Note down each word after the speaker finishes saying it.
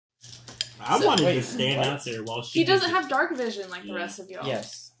I wanted to stand out there while she... He doesn't have dark vision like the rest of y'all.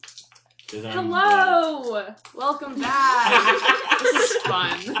 Yes. Hello! Welcome back. This is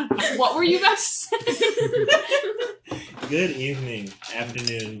fun. What were you about to say? Good evening,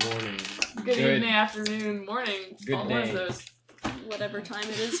 afternoon, morning. Good evening, afternoon, morning. Good all day. one of those. Whatever time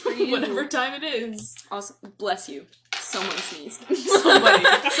it is for you. Whatever time it is. Also, bless you. Someone sneezed. Somebody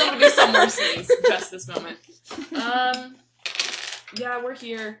somewhere sneezed just this moment. Yeah, we're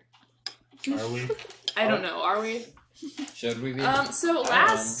here. Are we? I don't know. Are we? Should we be? So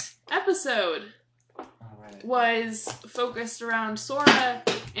last episode Alright. was focused around Sora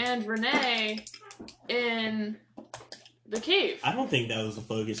and Renee in the cave. I don't think that was the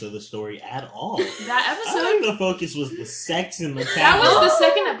focus of the story at all. That I episode. think the focus was the sex in the That tower. was the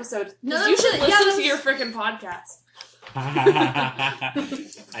second episode. No, You that should was- yeah, listen that to your was- freaking podcast.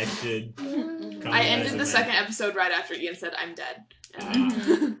 I should. I ended the second episode right after Ian said, "I'm dead."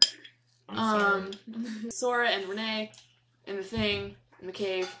 And I'm sorry. Sora and Renee in the thing in the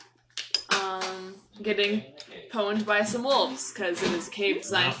cave, getting pwned by some wolves because it is a cave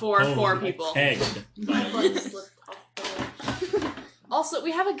designed for Not 4 pwned, people. pegged. Also,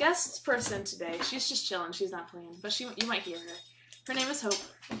 we have a guest person today. She's just chilling. She's not playing, but you might hear her. Her name is Hope.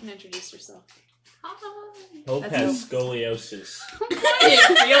 You can introduce yourself. Hope That's has scoliosis.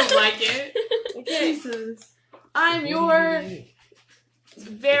 It feels like it. Okay. Jesus. I'm your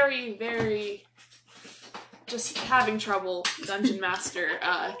very, very just having trouble dungeon master,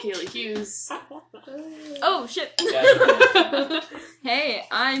 Kaylee Hughes. Oh, shit. Yeah. Hey,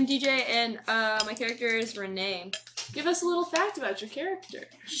 I'm DJ, and my character is Renee. Give us a little fact about your character.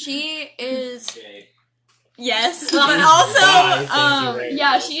 She is... Okay. Yes, but Bi, also, thank you, Ray.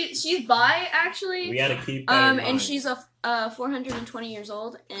 yeah, she's bi, actually. We gotta keep that in mind. And she's 420 years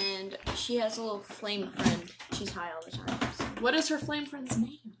old, and she has a little flame friend. She's high all the time. So. What is her flame friend's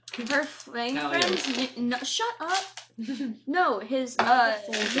name? Her flame Hell friend's no, shut up. No, his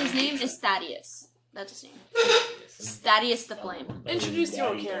name is Thaddeus. That's his name. Thaddeus the Flame. Introduce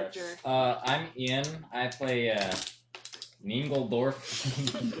your character. I'm Ian. I play Ningeldorf,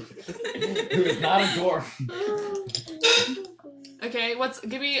 who is not a dwarf. Okay,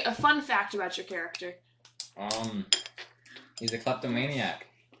 give me a fun fact about your character. He's a kleptomaniac.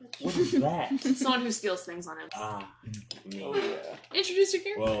 What is that? Someone who steals things on him. Me. Introduce your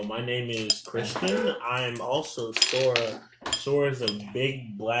character. Well, my name is Christian. I'm also Sora. Sora's a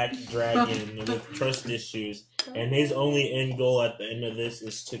big black dragon with trust issues, and his only end goal at the end of this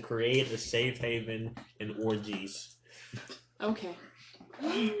is to create a safe haven in orgies. Okay.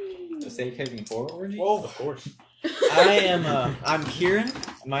 A safe haven for orgy? Well, of course. I'm Kieran.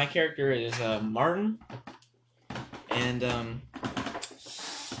 My character is Martin, and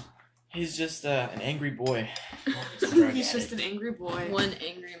he's just an angry boy. He's just an angry boy. One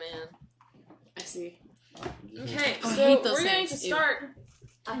angry man. I see. Okay, Oh, I so hate those we're going to things. Ew. start.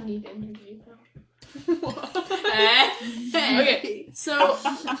 I need energy. Okay, so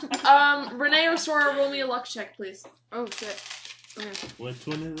Renee or Sora, roll me a luck check, please. Oh shit. Which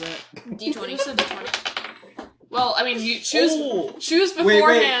one is that? D20. Just a d20. Well, I mean, you choose Oh, choose Wait,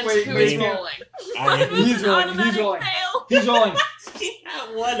 beforehand wait, who is wait. rolling. He's rolling. He's rolling. He's rolling.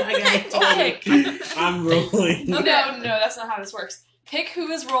 that one I got Okay. I'm rolling. No, that's not how this works. Pick who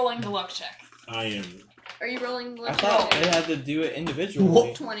is rolling the luck check. I am. Are you rolling the I left thought check? they had to do it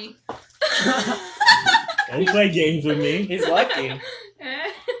individually. 20. Don't play games with me. He's lucky.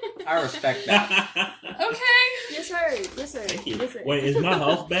 I respect that. Okay. Yes, sir. Yes, sir. Thank you. Yes, sir. Wait, is my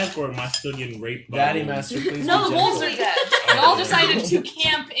health back or am I still getting raped by Daddy wolves? Master, please. No, be the wolves gentle. are dead. Y'all decided to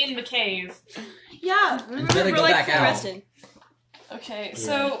camp in the cave. Yeah. Instead of we're go like back out. arrested. Okay,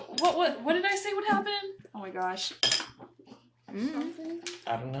 so what did I say would happen? Oh my gosh.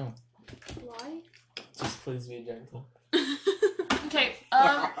 I don't know. Why? Just please be gentle. Okay,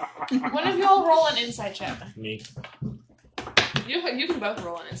 one of y'all roll an insight check. Me. You can both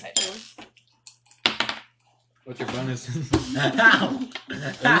roll an insight check. What's your bonus? Insight?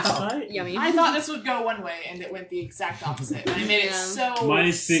 Yummy. I thought this would go one way, and it went the exact opposite. And I made it Yeah. so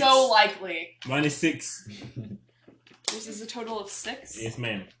 -6. so likely. -6. This is a total of 6. Yes,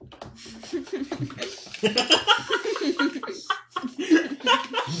 ma'am.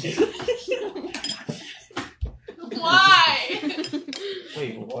 Why?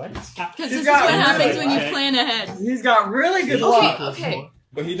 Wait, what? Because this He's is got what one happens side when you check. plan ahead. He's got really good Okay, luck, okay.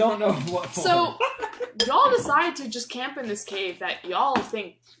 but he don't know what for. So, y'all decide to just camp in this cave that y'all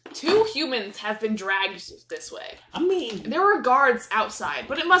think 2 humans have been dragged this way. I mean, There were guards outside,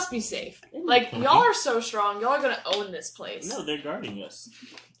 but it must be safe. Like, y'all are so strong, y'all are gonna own this place. no, they're guarding us.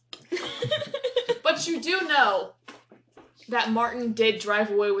 But you do know that Martin did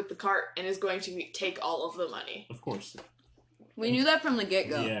drive away with the cart and is going to take all of the money. Of course. We knew that from the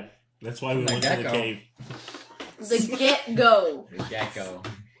get-go. Yeah. That's why we The went to the gecko. cave. The get-go. The gecko.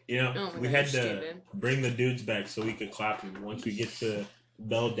 You know, Oh my we God, had to stupid. bring the dudes back so we could clap them once we get to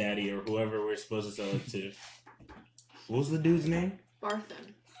Bell Daddy or whoever we're supposed to sell it to. What was the dude's name?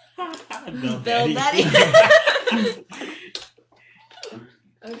 Barthen. Bell Daddy.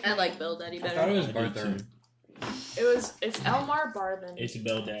 Okay. I like Bill Daddy I better. thought it was I do Barther. too. It's Elmar Barthen. It's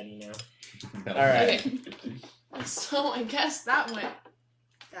Bell Daddy now. Bell. Alright. Okay. So I guess that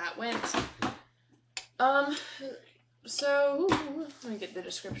went. So let me get the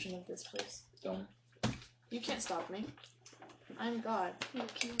description of this place. Don't. You can't stop me. I'm God.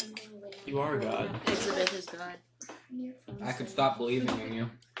 You are God. Exhibit is God. I could stop believing in you.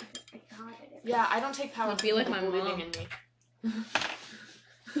 Yeah, I don't take power. You'd be like my from mom. believing in me.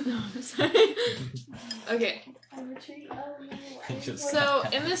 No, sorry. Okay, Just so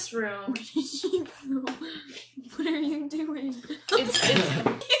in this room, What are you doing? it's You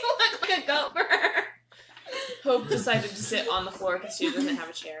look like a gopher. Hope decided to sit on the floor because she doesn't have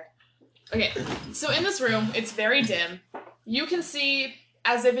a chair. Okay, so in this room, it's very dim. You can see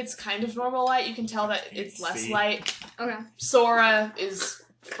as if it's kind of normal light. You can tell that it's less See. light. Okay. Sora is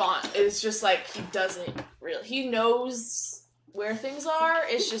just like he doesn't really. He knows where things are.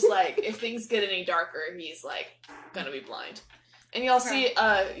 It's just like if things get any darker, he's like gonna be blind. And y'all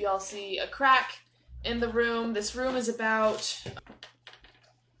see a crack in the room. This room is about.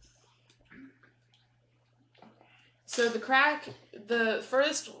 So the crack, the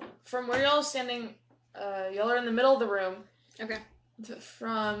furthest from where y'all are standing, y'all are in the middle of the room. Okay.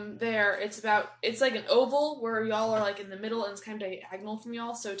 From there, it's like an oval where y'all are like in the middle and it's kind of diagonal from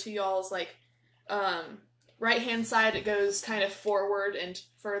y'all. So to y'all's like, right hand side it goes kind of forward and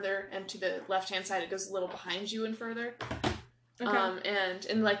further, and to the left hand side it goes a little behind you and further. Okay. And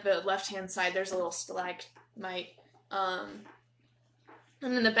in like the left hand side there's a little stalagmite.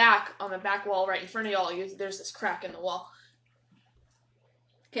 And in the back, on the back wall right in front of y'all, there's this crack in the wall.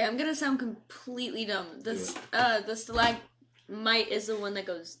 Okay, I'm gonna sound completely dumb. The stalagmite is the one that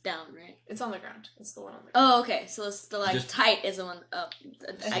goes down, right? It's on the ground. It's the one on the ground. Oh, okay. So the stalactite is the one up.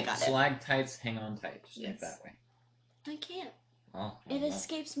 I got it. Stalactites hang on tight. Just think Yes. that way. I can't. Oh. It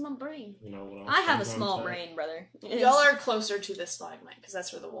escapes my brain. You know what else I have a comes on small top? brain, brother. Y'all are closer to this stalagmite because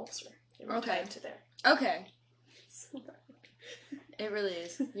that's where the wolves were. They were Okay. tied to there. Okay. It really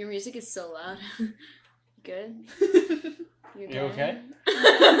is. Your music is so loud. Good. You good? okay?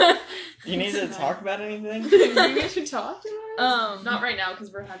 okay? You need to talk about anything? You guys should talk. Not right now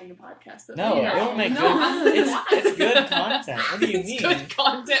because we're having a podcast. But No, later. it'll make No. good. It's good content. What do you It's mean? good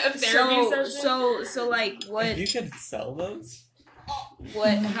content, a therapy session. So like what If you could sell those?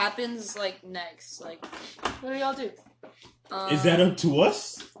 happens like next? Like What do y'all do? Is that up to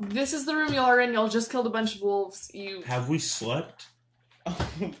us? This is the room y'all are in. Y'all just killed a bunch of wolves. You Have we slept?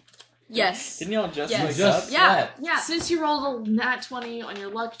 yes. Didn't y'all just Yes. wake Just- up? Yeah. Slept. Yeah. Since you rolled a nat 20 on your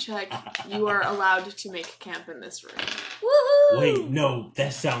luck check, you are allowed to make camp in this room. Woohoo! Wait, no,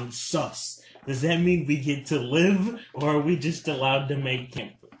 that sounds sus. Does that mean we get to live, or are we just allowed to make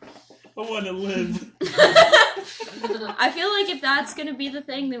camp? I want to live. I feel like if that's gonna be the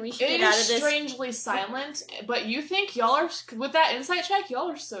thing, then we should It get out is of this. strangely silent, but you think y'all are, with that insight check, y'all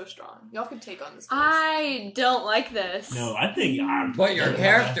are so strong. Y'all could take on this place. I don't like this. No, I think But your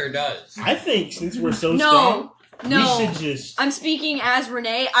character does. I think since we're so No. strong, No. we should just. I'm speaking as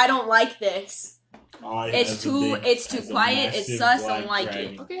Renee. I don't like this. It's too quiet. It's sus. I don't like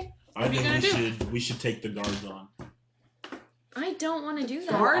it. Okay. I What are you think gonna we should take the guards on. I don't want to do that.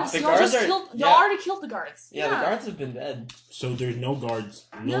 Guards? The Y'all guards just are- killed, yeah. y'all already killed the guards. Yeah, the guards have been dead. So there's no guards,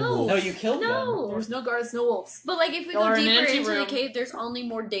 no, No. wolves. No, you killed them. No. There's no guards, no wolves. But like, if we Y'all go are in an deeper empty into room. the cave, there's only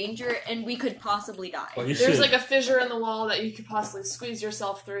more danger, and we could possibly die. We There's should. like a fissure in the wall that you could possibly squeeze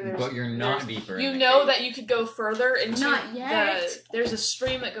yourself through. There's, But you're not deeper. You in the know cave. that you could go further into Not yet. there's a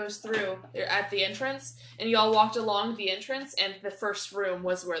stream that goes through there at the entrance, and y'all walked along the entrance, and the first room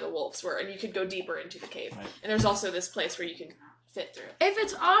was where the wolves were, and you could go deeper into the cave. Right. And there's also this place where you can fit through. If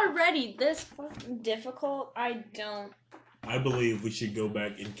it's already this fucking difficult, I don't. I believe we should go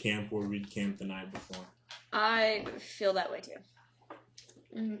back and camp where we'd camped the night before. I feel that way too.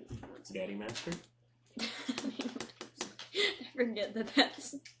 It's Daddy Master. Forget that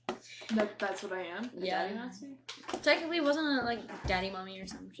that's That's what I am. a Yeah. daddy master? technically wasn't it like daddy mommy or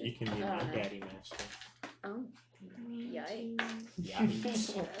some You shit. can be my Uh, Daddy Master. Oh, yikes. Yeah.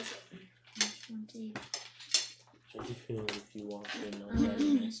 How'd you feel if you walked in on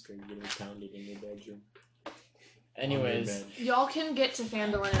Daddy Master and getting pounded in your bedroom? Anyways, bed. Y'all can get to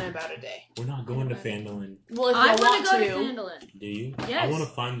Phandalin in about a day. We're not going to Phandalin. Well, if I y'all want to go to to. Phandalin. Do you? Yes. I want to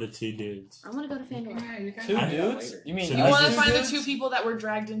find the 2 dudes. I want to go to Phandalin. two I- dudes? You mean So You Us want to two find dudes? the 2 people that were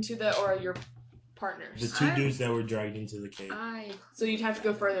dragged into or your The partners. 2 dudes that were dragged into the cave. So you'd have to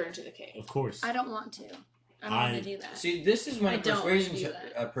go further into the cave. Of course. I don't want to. I don't want to do that. See, this is when I don't wanna persuasion do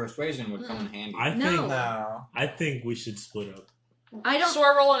that. persuasion would come in handy. I think No. No. I think we should split up. I don't.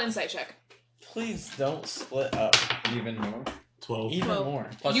 Sora, roll an insight check. Please don't split up. Even more. 12. Even Well, more.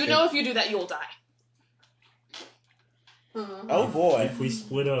 Plus You good. know if you do that, you'll die. Oh boy. If we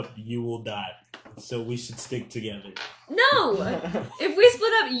split up, you will die. So we should stick together. No! If we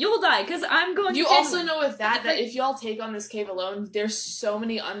split up, you'll die, because I'm going You to also Phandalin. know with that if y'all take on this cave alone, there's so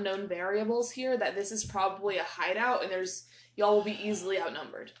many unknown variables here that this is probably a hideout, and y'all will be easily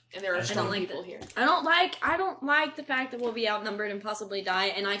outnumbered, and there are I strong don't like people that. here. I don't like the fact that we'll be outnumbered and possibly die,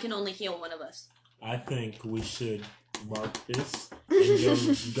 and I can only heal one of us. I think we should mark this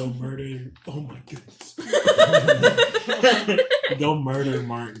and go murder. Oh my goodness. Go murder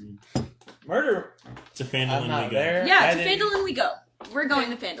Martin. Murder. To I'm Phandalin not we go. there. Yeah, I to didn't- Phandalin we go. We're going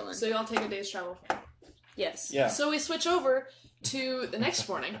to Phandalin. So y'all take a day's travel. Yes. Yeah. So we switch over to the next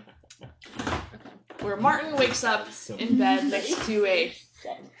morning, where Martin wakes up So in bed next to a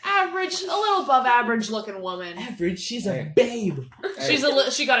little above average looking woman. average, she's a Hey. babe.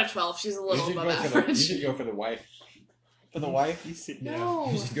 She got a 12. She's a You little should, above go for the, you average. should go for the wife. For the wife. You sit down.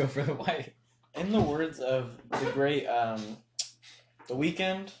 No. You should go for the wife. In the words of the great The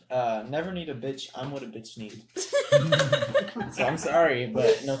Weeknd, never need a bitch, I'm what a bitch needs. So I'm sorry,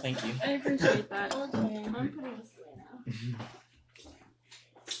 but no thank you. I appreciate that.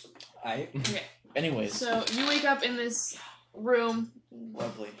 Anyways, So you wake up in this room,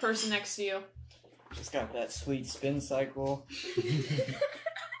 lovely. person next to you. Just got that sweet spin cycle.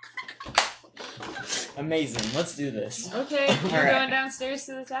 Amazing. Let's do this. Okay, you're Alright. going downstairs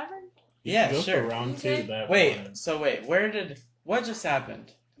to the tavern? You Yeah, can go sure. For round Okay. 2 that Wait, one. so what just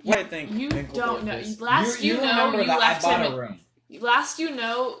happened? What I think You Minkledorf don't know. is- Last you know, remember you that left I bought him. a room. Last you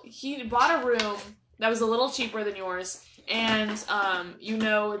know, he bought a room that was a little cheaper than yours, and you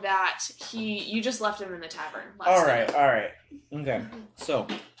know that you just left him in the tavern. Last night. All right. Okay. So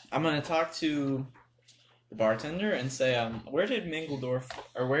I'm gonna talk to the bartender and say, where did Mingledorf,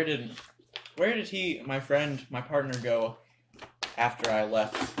 or where did he, my friend, my partner, go after I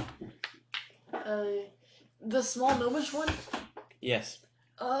left? The small gnomish one. Yes.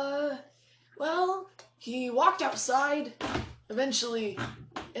 Well, he walked outside eventually,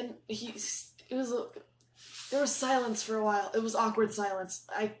 and there was silence for a while. It was awkward silence.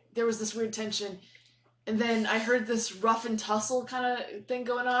 There was this weird tension, and then I heard this rough and tussle kind of thing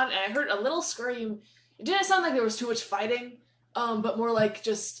going on, and I heard a little scream. It didn't sound like there was too much fighting, but more like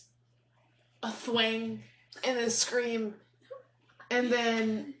just a thwang and a scream, and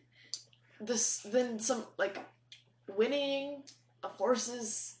then some like whinnying of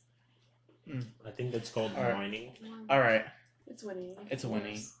horses. I think that's called Alright. whining. All right. It's whinnying. It's a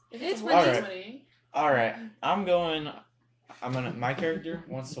whinny. It's It's whinnying. whinnying. It's whinnying. All right. My character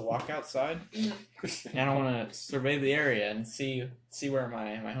wants to walk outside, and I want to survey the area and see where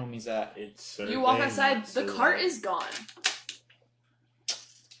my homie's at. It's You walk survey, outside. not The survey. cart is gone.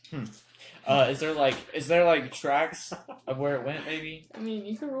 Is there like tracks of where it went? Maybe. I mean,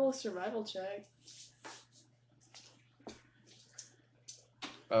 you can roll a survival check.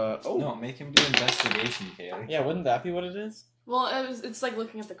 Oh. No, make him do investigation, Kaylee. Yeah, wouldn't that be what it is? Well, it's like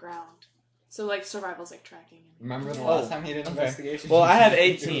looking at the ground. So like survival's like tracking. Remember the Oh, last time he did okay. investigation? Well, I have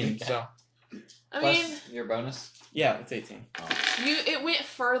 18, so I Plus mean, your bonus. yeah, it's 18. it went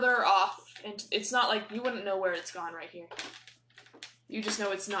further off, and it's not like you wouldn't know where it's gone right here. You just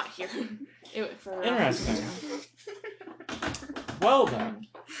know it's not here. It went further Interesting. off. Well then,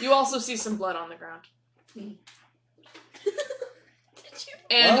 You also see some blood on the ground. Did you?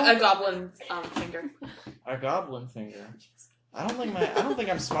 And Well- a goblin finger. a goblin finger. I don't think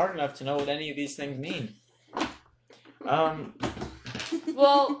I'm smart enough to know what any of these things mean.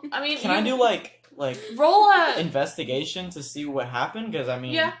 Well, I mean, Can I do like roll a investigation to see what happened? Because I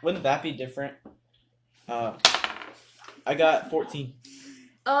mean, Yeah. wouldn't that be different? I got 14.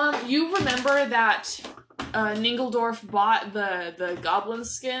 You remember that Ningeldorf bought the goblin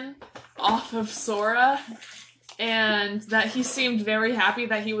skin off of Sora, and that he seemed very happy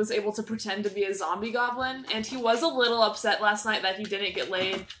that he was able to pretend to be a zombie goblin, and he was a little upset last night that he didn't get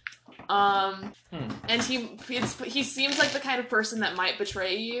laid. And he seems like the kind of person that might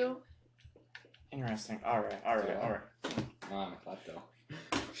betray you. Interesting. All right. No, I'm a klepto.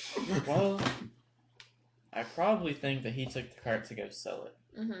 Well, I probably think that he took the cart to go sell it.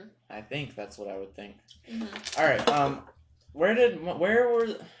 Mm-hmm. I think that's what I would think. Mm-hmm. All right. Where were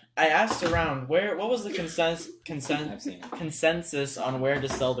I asked around? What was the I've seen it. consensus on where to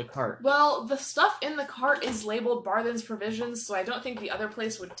sell the cart? Well, the stuff in the cart is labeled Barthen's Provisions, so I don't think the other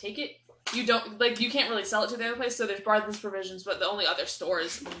place would take it. You can't really sell it to the other place, so there's Barthen's Provisions, but the only other store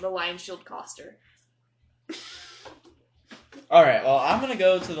is the Lion Shield Coster. All right. Well, I'm gonna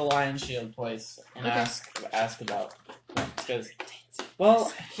go to the Lion Shield place and Okay. ask about because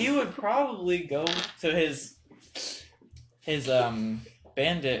well, he would probably go to his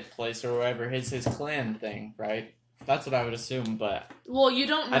bandit place or whatever his clan thing, right? That's what I would assume, but Well, you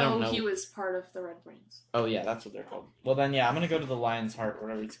don't I don't know know. he was part of the Red Brains. oh yeah, that's what they're called. Well then, yeah, I'm gonna go to the Lion's Heart,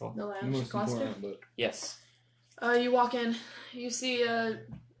 whatever it's called. The Lion Shield Most Coster. important book. Yes. You walk in, you see, 1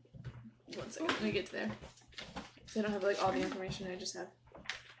 second, let me get to there. So I don't have, all the information, I just have...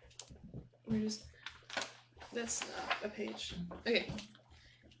 That's not a page. Okay.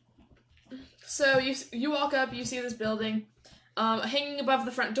 So you walk up, you see this building. Hanging above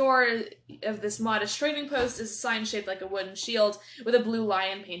the front door of this modest trading post is a sign shaped like a wooden shield with a blue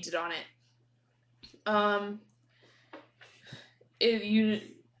lion painted on it.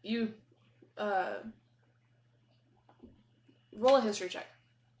 Roll a history check.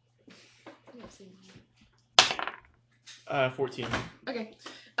 14. Okay.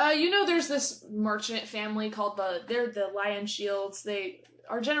 There's this merchant family called they're the Lion Shields. They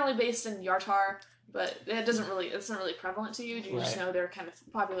are generally based in Yartar, but it's not really prevalent to you. You just Right. know they're kind of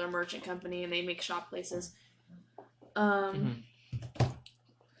popular merchant company and they make shop places.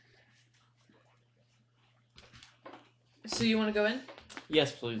 So you want to go in?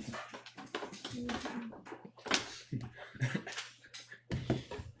 Yes, please.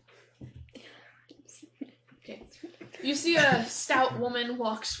 Okay. You see a stout woman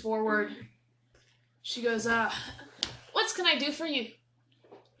walks forward. She goes, what can I do for you?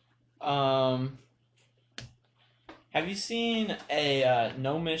 Have you seen a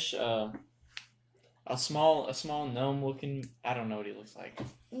gnomish, a small gnome looking? I don't know what he looks like.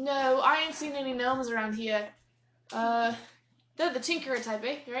 No, I ain't seen any gnomes around here. They're the tinkerer type,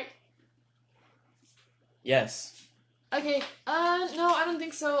 eh? Right? Yes. Okay, no, I don't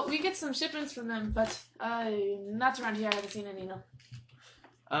think so. We get some shipments from them, but, not around here. I haven't seen any, no.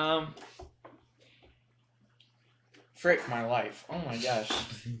 Frick my life. Oh my gosh.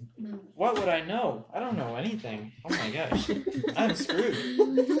 What would I know? I don't know anything. Oh my gosh. I'm screwed.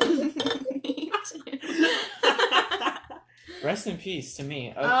 Rest in peace to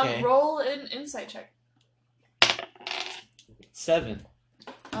me. Okay. Roll an insight check. 7.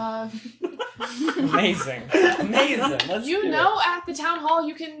 Uh, Amazing. Amazing. Let's you do know, at the town hall,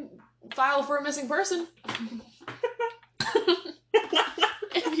 you can file for a missing person.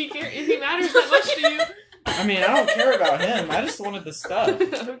 if he matters that much to you. I mean, I don't care about him. I just wanted the stuff.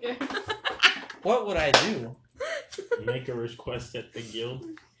 Okay. What would I do? Make a request at the guild.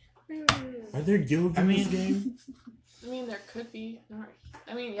 Are there guilds I in mean- this game? I mean, there could be.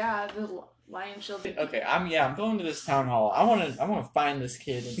 I mean, yeah, the Lion Shield. Okay, I'm going to this town hall. I want to find this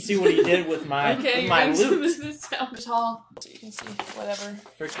kid and see what he did with my Okay, with my you're going loot. to this town hall, so you can see whatever.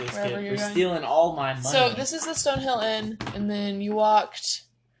 Frick this Wherever kid you're for going. stealing all my money. So this is the Stonehill Inn, and then you walked.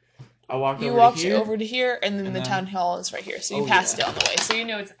 I walked You over walked to here. over to here, and then And the then- town hall is right here. So you Oh, passed yeah. it on the way, so you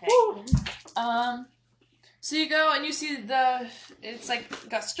know it's okay. So you go and you see it's like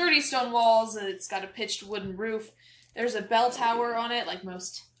got sturdy stone walls, and it's got a pitched wooden roof. There's a bell tower on it, like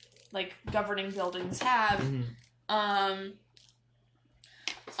most governing buildings have. Mhm.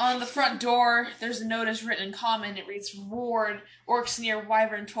 On the front door, there's a notice written in common. It reads, "Reward, orcs near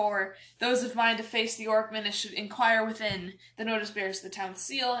Wyvern Tor. Those of mind to face the orc menace should inquire within." The notice bears the town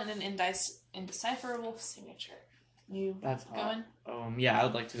seal and an indecipherable signature. You That's going? hot. Yeah, I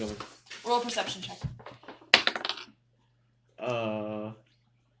would like to go. Roll a perception check.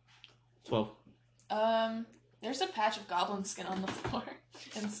 12. There's a patch of goblin skin on the floor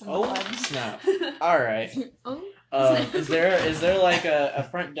and some Oh blood. snap! All right. Oh. Is there like a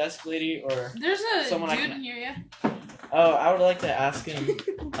front desk lady or? There's a Someone I dude can- in here, yeah. Oh, I would like to ask him.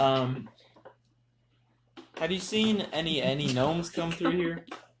 Have you seen any gnomes come through here?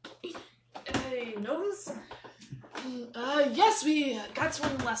 Hey, gnomes? Yes, we got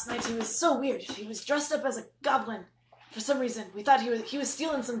one last night. He was so weird. He was dressed up as a goblin. For some reason, we thought he was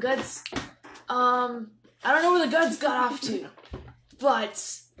stealing some goods. I don't know where the goods got off to,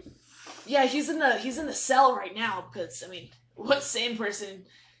 but yeah, he's in the cell right now because I mean, what sane person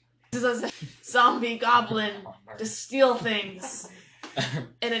uses a zombie goblin to steal things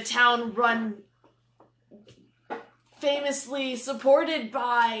in a town run famously supported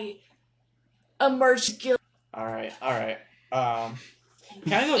by a merch guild? All right.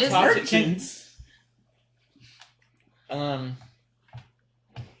 Can I go Is talk to Merchants.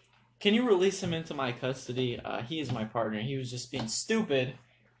 Can you release him into my custody? He is my partner. He was just being stupid.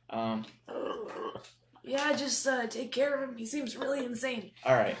 Yeah, just take care of him. He seems really insane.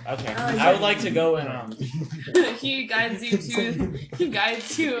 All right. Okay. Oh, I would like to go and He guides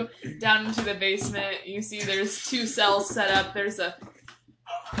you down into the basement. You see there's 2 cells set up. There's a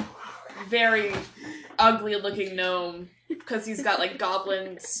very ugly looking gnome because he's got like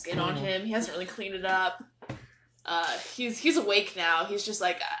goblin skin on him. He hasn't really cleaned it up. He's awake now. He's just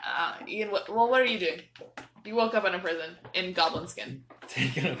like, Ian, what are you doing? You woke up in a prison in goblin skin.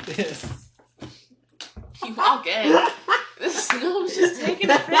 taking a piss. You walk in. This gnome's just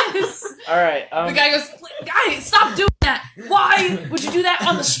taking a piss. All right. The guy goes, guys, stop doing that. Why would you do that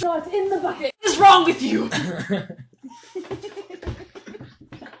on the straw? It's in the bucket. What is wrong with you?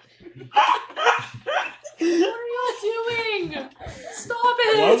 What are y'all doing? Stop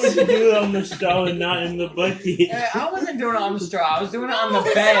it. Why would you do it on the straw and not in the bucket? Hey, I wasn't doing it on the straw. I was doing it on No,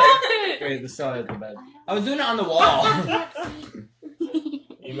 the bed. stop it. Wait, the straw is the bed. I was doing it on the wall.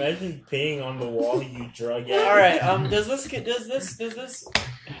 Imagine peeing on the wall you drug at. All right. Does this? It's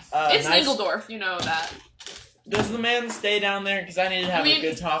nice- Ningledorf, you know that. Does the man stay down there? Because I need to have I mean- a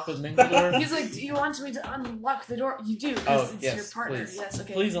good talk with Ningledorf. He's like, do you want me to unlock the door? You do, Oh, because it's yes, your partner. please. Yes,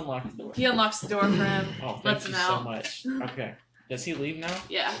 okay. Please unlock the door. He unlocks the door for him. Oh, thank lets you him so out. much. Okay. Does he leave now?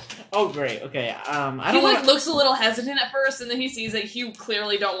 Yeah. Oh, great. Okay. I He don't like want. looks a little hesitant at first, and then he sees that you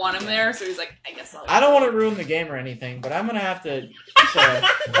clearly don't want him there, so he's like, I guess I'll. I don't want to ruin the game or anything, but I'm gonna have to.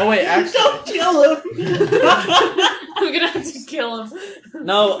 Oh wait, actually, Don't kill him! I'm gonna have to kill him.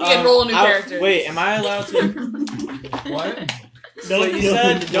 no. You can roll a new character. Wait, am I allowed to? What? So you kill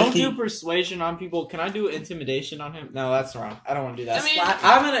said him. don't do persuasion on people. Can I do intimidation on him? No, that's wrong. I don't want to do that. I mean-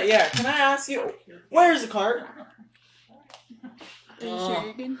 I'm gonna. Yeah. Can I ask you? Where's the cart? Are you sure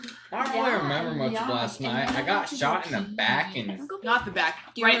you're good? I don't really remember much of last night. I got shot in the back and Not the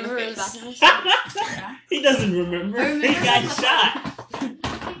back, Do you right in the remember face. bathroom? He doesn't remember. He got shot.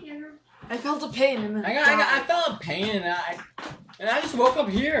 I felt a pain in the. I felt a pain and I just woke up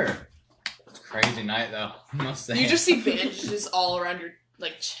here. It's a crazy night though, I must say. You just see bandages all around your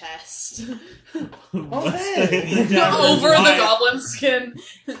like chest, hey. over the goblin skin.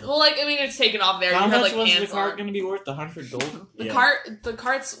 Well, like I mean, it's taken off there. How you had much like was the pants cart on. gonna be worth? 100 gold. The Yeah.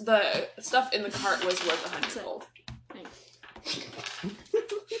 the stuff in the cart was worth 100 gold.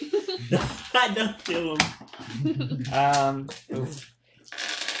 Don't kill him.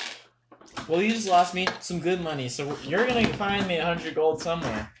 Well, you just lost me some good money, so you're gonna find me 100 gold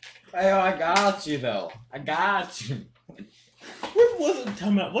somewhere. Hey, I got you though. I got you. What wasn't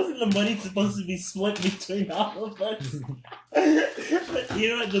talking about? Wasn't the money supposed to be split between all of us? You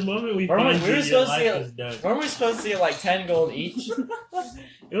know, at the moment we Weren't we- find we were you, your supposed to life get- is done. Weren't we supposed to get like 10 gold each?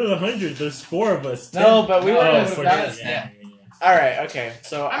 It was 100. There's 4 of us. No, but we No, were. Oh, it's for not- that. yeah. All right. Okay.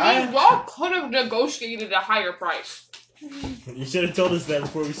 So I mean, y'all could have negotiated a higher price. You should have told us that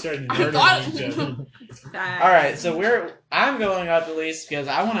before we started I murdering thought. each other. All right. So I'm going up at least because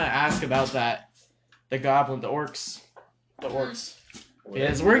I want to ask about that. The orcs.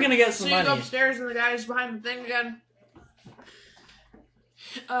 Because we're gonna get So some you go money. upstairs and the guy's behind the thing again.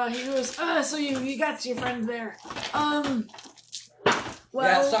 He goes, so you got your friend there. Well,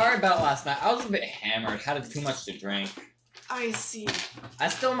 Yeah, sorry about last night. I was a bit hammered, had too much to drink. I see. I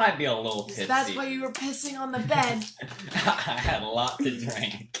still might be a little tipsy. That's why you were pissing on the bed. I had a lot to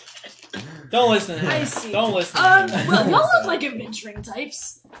drink. Don't listen to him. I see. Don't listen to him. Well, y'all look like adventuring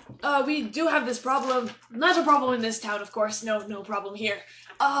types. We do have this problem. Not a problem in this town, of course. No problem here.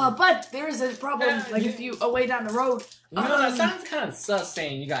 But there is a problem, like if you away down the road. You know, that sounds kind of sus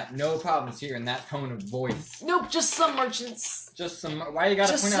saying you got no problems here in that tone of voice. Nope, just some merchants. Just some. Why you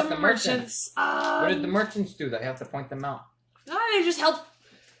gotta Just point some out the merchants? merchants. What did the merchants do that you have to point them out? They just help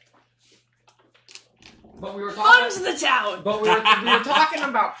But we were fund the town. But we were talking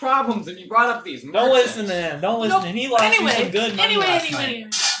about problems, and you brought up these merchants. Don't listen to him. Don't listen to him. He lost me some good money last night. Anyway.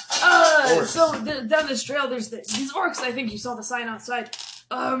 Orcs. So down this trail, there's these orcs. I think you saw the sign outside.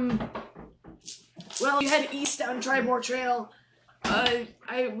 Well, you head east down Tribor Trail.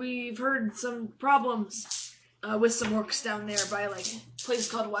 We've heard some problems with some orcs down there by like a place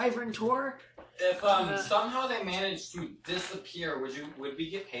called Wyvern Tor. If somehow they managed to disappear, would we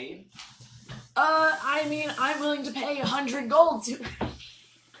get paid? I mean, I'm willing to pay 100 gold to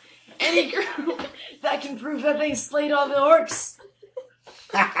any group that can prove that they slayed all the orcs.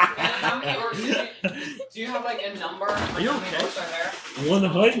 And how many orcs do you have like a number? Are you how many okay? orcs are there?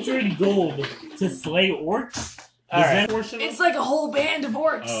 100 gold to slay orcs? All Is right. that portion? It's like a whole band of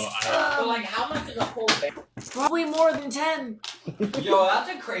orcs. Oh, But like, how much is a whole band? Probably more than 10. Yo, that's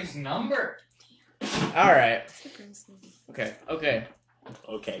a crazy number. All right. Okay. Okay.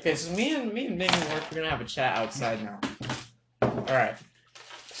 Okay. So me and Mingledorf, we're gonna have a chat outside now. All right.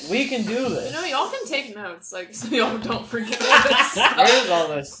 We can do this. You know, y'all can take notes, like, so y'all don't forget all this Where stuff. is all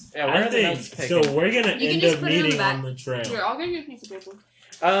this? Yeah, where I are the notes think taken? so. We're gonna You can end just up put it on the meeting back. on the trail. Here, I'll give you a piece of paper.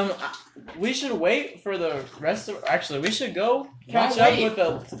 We should wait for the rest of. Actually, we should go catch Why up wait? with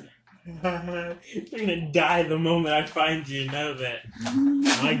the. You're gonna die the moment I find you. Know that.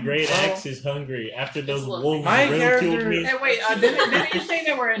 My great Well, axe is hungry. After those It's low. wolves My ridiculed character- me. Hey, wait, didn't you say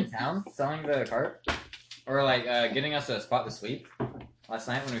they were in town selling the cart? Or, like, getting us a spot to sleep last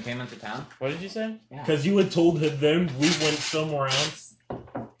night when we came into town? What did you say? Because you had told them we went somewhere else.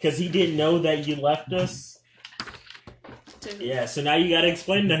 Because he didn't know that you left us. Yeah, so now you gotta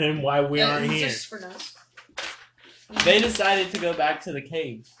explain to him why we aren't here. Just for notes. They decided to go back to the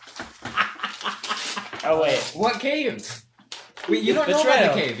cave. Oh wait. What cave? Wait, you don't The know trail.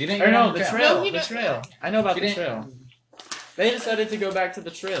 about the cave. You didn't Or get no, on the the trail. No, he The didn't- trail. I know about You the didn't- trail. They decided to go back to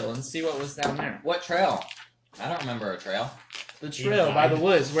the trail and see what was down there. What trail? I don't remember a trail. The trail by the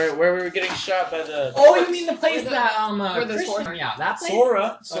woods where we were getting shot by the. Oh, you mean the place Where the- that where the Christian sword- knocked me out? That place?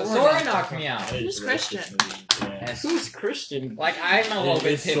 Sora. Sora knocked me out. That is Who's Christian? racist of you, yeah. Yes. Who's Christian? Like I'm a little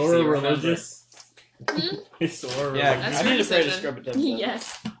bit Is tipsy. Sora remember? religious? Hmm? Is Sora Yeah, religious? That's I need your to pray decision. descriptive.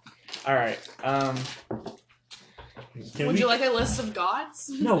 Yes. All right. Can Would we... you like a list of gods?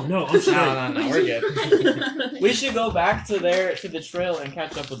 No, I'm straight. No, we're good. We should go back to the trail and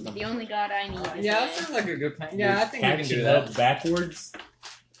catch up with them. The only god I need is Yeah, that Aya. sounds like a good plan. Yeah, I think we can Catching do up that. backwards.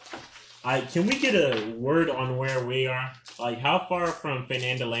 Can we get a word on where we are? Like, how far from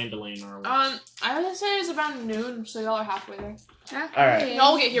Fernandolandolane are we? I would say it's about noon, so y'all are halfway there. All right.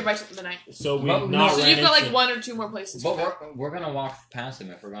 Y'all will get here by the night. So we've Well, not no, So ran you've got into- like 1 or 2 more places. But to go. we're gonna walk past him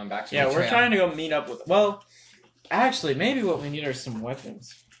if we're going back to Yeah, the we're trail. trying to go meet up with. Well, actually, maybe what we need are some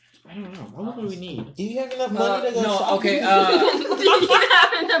weapons. I don't know. What would we need? Do you have enough money to go no, shopping? okay, Do you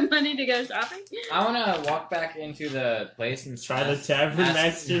have enough money to go shopping? I want to walk back into the place and Try the ask- tavern ask-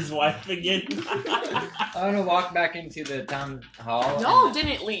 master's wife again. I want to walk back into the town hall. Y'all and-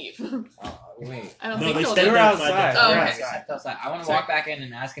 didn't leave. Wait. I don't No, think they y'all stayed did. We're outside. outside. Oh, We're okay. outside. Except outside. I want to Sorry. walk back in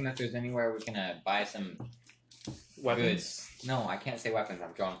and ask him if there's anywhere we can buy some Weapons. goods. No, I can't say weapons.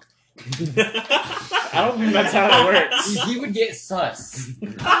 I'm drunk. I don't think that's how it works. He would get sus.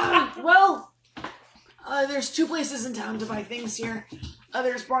 Well, there's 2 places in town to buy things here.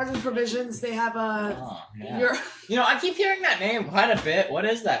 There's Barnes and Provisions. They have Oh, yeah. your You know, I keep hearing that name quite a bit. What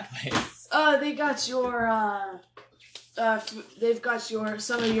is that place? they got your they've got your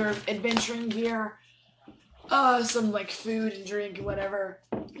some of your adventuring gear. Some like food and drink and whatever.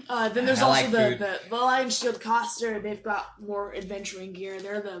 Then there's I also like the Lion Shield Coster. They've got more adventuring gear.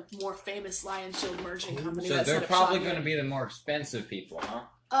 They're the more famous Lion Shield merchant company. So that they're set up probably shop going to here. be the more expensive people, huh?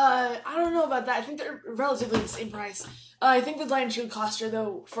 I don't know about that. I think they're relatively the same price. I think the Lion Shield Coster,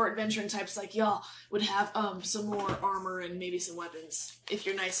 though, for adventuring types like y'all, would have some more armor and maybe some weapons. If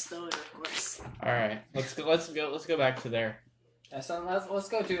you're nice, though, and of course. All right. Let's go back to there. Yeah, so let's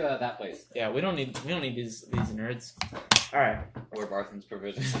go to that place. Yeah, we don't need these nerds. All right. Or Barthen's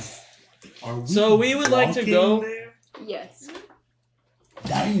Provisions. Are we So we would like to walking go- there? Yes.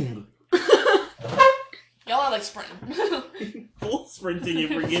 Dang. Y'all are like sprinting. Full sprinting if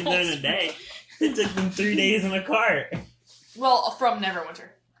we're getting there in a day. It took them 3 days in a cart. Well, from Neverwinter.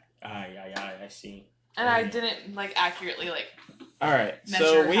 I see. And I didn't, like, accurately, like... All right. Measure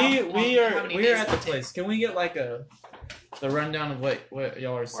So how we long- how are many we days are at it the would take. place. Can we get like the rundown of what y'all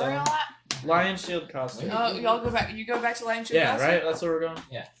are Where are selling? y'all at? Lion Shield costume. Y'all go back. You go back to Lion Shield Yeah, Coster? right. That's where we're going.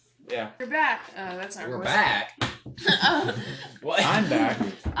 Yeah. Yeah. You're back. That's not We're voice. back. What? I'm back.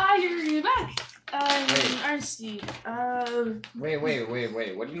 You're back. Wait. Arcee.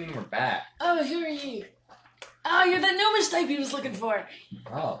 Wait. What do you mean we're back? Oh, who are you? Oh, you're that gnomish type he was looking for.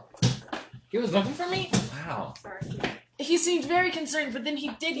 Oh. He was looking for me? Wow. He seemed very concerned, but then he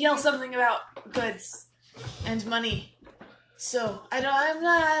did yell something about goods and money. So,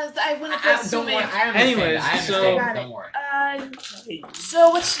 I wouldn't Don't assume worry. it. I understand. Anyways, I so- understand. Don't worry. So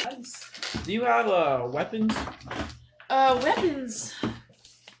what's... Do you have weapons? Weapons.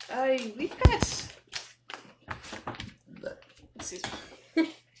 We've got... Excuse me.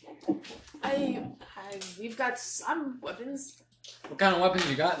 We've got some weapons. What kind of weapons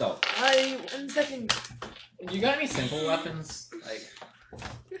you got though? 1 second. You got any simple weapons? Like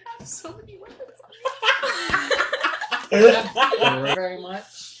You have so many weapons. not very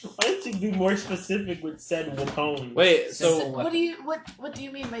much. Why don't you be more specific with said weapon? Wait, so Simple What do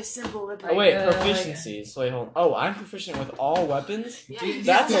you mean by simple weapon? oh wait, Like, proficiencies. Wait, hold on. Oh, I'm proficient with all weapons. Yeah, Dude,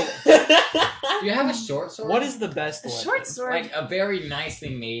 That's a. Do you have a short sword? What is the best a weapon? short sword. like a very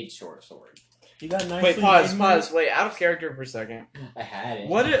nicely made short sword? You got nice. Wait, pause. Wait, out of character for a second. I had it.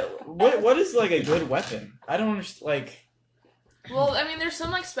 What is like a good weapon? I don't understand. Like, Well, I mean, there's some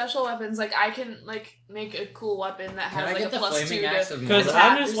like special weapons. Like I can like make a cool weapon that Can has I like get a the plus 2 flaming axe to. of because Mordor? attack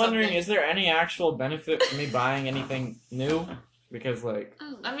I'm or just wondering, something. is there any actual benefit for me buying anything new? Because like,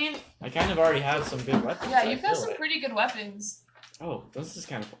 I mean, I kind of already have some good weapons. yeah, I you've got feel some like. pretty good weapons. Oh, this is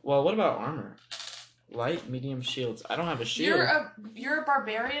kind of. Well, what about armor? Light, medium shields. I don't have a shield. You're a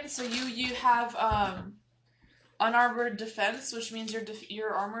barbarian, so you have unarmored defense, which means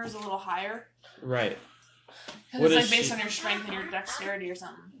your armor is a little higher. Right. Because What it's like is based she- on your strength and your dexterity or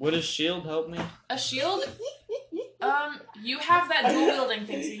something. Would a shield help me? A shield, you have that dual wielding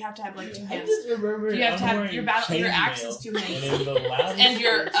thing, so you have to have like 2 I hands. just remember You have to I'm have wearing your axe chainmail, is 2 hands. And, in the loudest And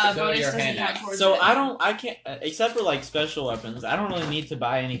your voice- So bonus your doesn't hand count axe. towards So it. I can't, except for like special weapons. I don't really need to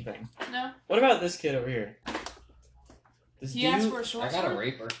buy anything. No, What about this kid over here? This he asked dude? for a short I got a sword.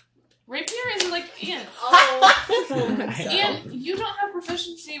 rapier. Rapier is like Ian. I Ian, you don't have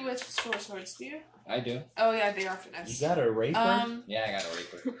proficiency with short swords, do you? I do. Oh yeah, they are You finesse. got a raper? Yeah, I got a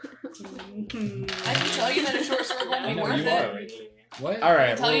rapier. I can tell you that a short sword won't I be know worth you it. are a rapier. What? All I right.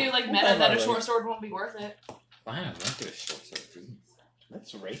 can tell well, you like we'll meta talk that a about it short sword won't be worth it. Fine, I went to a short sword too.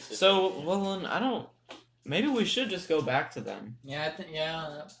 That's racist. So, well, then I don't. Maybe we should just go back to them. Yeah, I think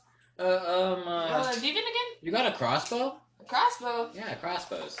yeah. Deacon again? You got a crossbow? A crossbow. Yeah,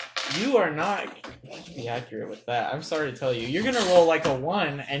 crossbows. You are not going to be accurate with that. I'm sorry to tell you. You're gonna roll like a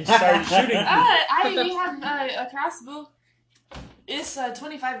 1 and start shooting. We have a crossbow. It's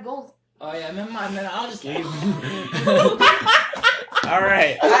 25 gold. Oh yeah, never mind. Then I'll just leave. All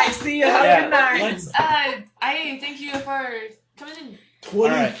right. I see you. Have Yeah, a good night. let's- I thank you for coming in.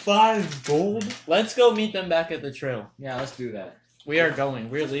 25 gold? Let's go meet them back at the trail. Yeah, let's do that. We are going.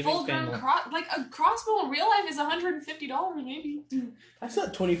 We're leaving Full grown Finland. like a crossbow in real life is $150 maybe. That's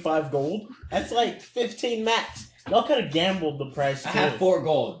not 25 gold. That's like 15 max. Y'all could have gambled the price too. I have 4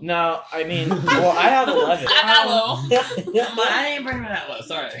 gold. No, I mean, well, I have 11. Not that low. I ain't bringing that low.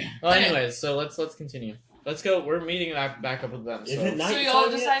 Sorry. Well, Okay. anyways, so let's continue. Let's go. We're meeting back up with them. Is So. it night So y'all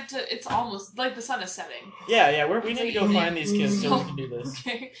time yet? decide to. It's almost like the sun is setting. Yeah, we need to go find these kids so we can do this.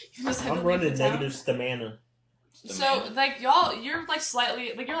 Okay. You just have I'm to leave running the town. negative stamina. So like you're like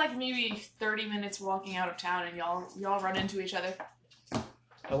slightly like you're like maybe 30 minutes walking out of town and y'all run into each other.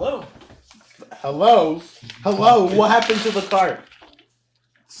 Hello. Hello? Hello? What happened to the cart?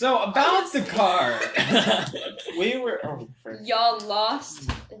 So about the car. We were. Oh, frick. Y'all lost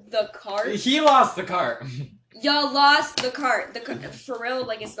the cart. He lost the cart. Y'all lost the cart. The cart, for real,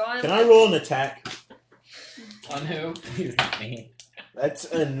 like it's gone. Can I roll an attack? On who? He's not me. That's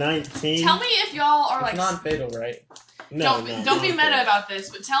a 19. Tell me if y'all are It's like non-fatal, right? No, don't be no. meta about this,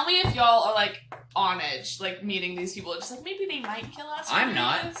 but tell me if y'all are like on edge, like meeting these people. Just like maybe they might kill us. for I'm doing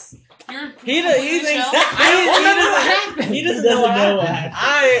not. this. You're He completely thinks chill. that. I don't remember what He happened. He doesn't He know what doesn't know what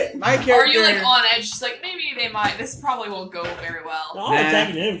happened. My character. Are you like on edge? Just like maybe they might. This probably won't go very well. No, I'm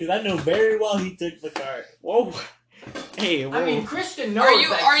attacking him because I know very well he took the cart. Whoa. Hey, whoa. I mean, Christian knows.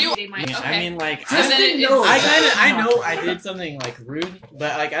 Are you? They might. Okay. I mean, like, So then it- knows. I know I did something like rude,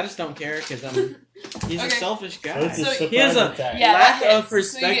 but like I just don't care because he's a Okay. selfish guy. So it's a So- surprise He has a- attack. yeah, lack that of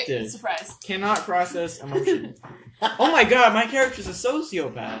hits. So you get perspective. surprise. Cannot process emotion. Oh my god, my character's a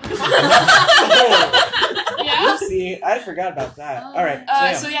sociopath. Yeah. Oopsie, I forgot about that. All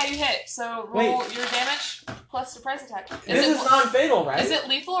right. So yeah, you hit. So roll your damage plus surprise attack. This is non-fatal, right? Is it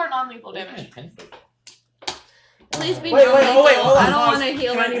lethal or non-lethal damage? Please be Wait, wait, non-lethal. hold on, I don't pause. want to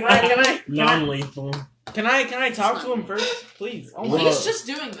heal Can anybody. I- Non-lethal. Can I talk to him first, please? Oh my Whoa. He's just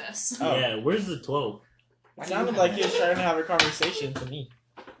doing this. Oh. Yeah, where's the 12? It sounded like he was trying to have a conversation to me.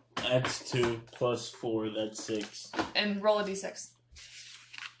 That's 2 plus 4, that's 6. And roll a d6.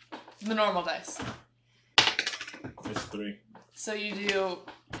 The normal dice. That's 3. So you do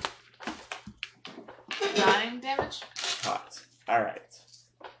 9 damage. Hot. All right.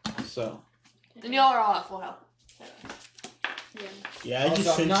 So. And y'all are all at full health. Yeah, I just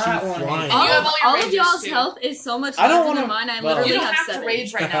Also, sent not you at one flying. And you have all your All of rages, y'all's too. health is so much I don't larger wanna- than mine. I well- literally You don't have have 7. to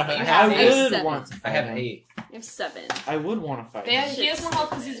rage right now, but you I have I to. have would 7. want to. I have fight him. 8. I have 7. I would want to fight. He him. has more health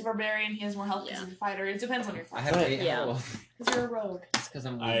because he's a barbarian. He has more health because Yeah. he's a fighter. It depends on your I fight. have 8 Yeah. health. Because you're a rogue. It's because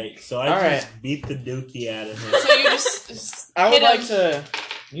I'm weak. Alright, so I All just beat the dookie out of him. So you just I would hit like him. to.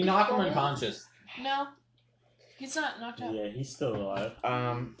 You knock him unconscious. No. He's not knocked out. Yeah, he's still alive.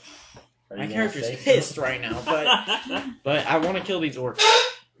 My Are you gonna character's say pissed so? right now, but I want to kill these orcs.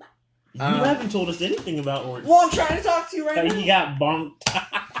 You haven't told us anything about orcs. Well, I'm trying to talk to you right Like, now. he got bonked.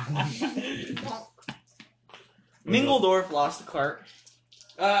 Mingledorf lost the cart.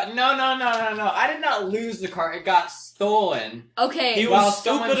 No. I did not lose the cart. It got stolen. Okay. He Well, was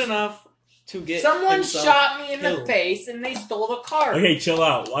stupid someone- enough to get Someone himself shot me in the killed. face and they stole the cart. Okay, chill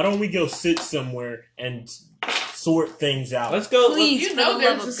out. Why don't we go sit somewhere and sort things out? Let's go. Please. You for know the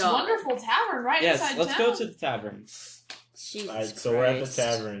there's love this of God. wonderful tavern right Yes, inside let's town. go to the tavern. Jesus Alright, so we're at the Christ.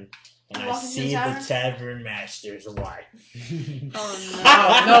 tavern. And I Walking to the see the tavern? tavern master's wife.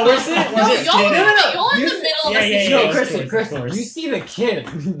 Oh No, we're sitting. No, We're just y'all kidding. are in You the middle of Yeah, a yeah, situation. No, of Kristen, course, Kristen, of course. you see the kid.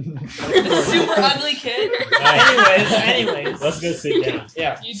 The super ugly kid. Anyways. Let's go sit down.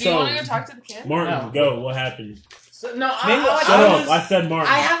 Yeah. You do So- you want to go talk to the kid? Martin, No. go. What happened? So, no, Mingle- Shut I up. was- I said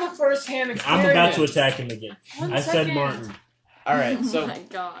Martin. I have a first-hand experience. I'm about to attack him again. One I said second. Martin. All right. Oh So my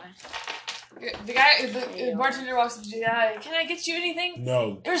God. The guy, the bartender walks up to you. Can I get you anything?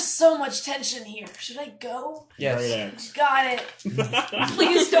 No. There's so much tension here. Should I go? yes. Great axe. Got it.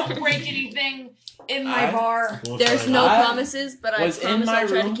 Please don't break anything in my I- bar. We'll There's find no out. I promises, but I was in promise my I'll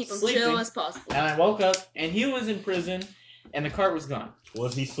try to room keep them sleeping. chill as possible. And I woke up and he was in prison and the cart was gone.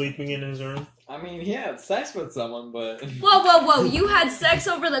 Was he sleeping in his room? I mean, he had sex with someone, but Whoa! You had sex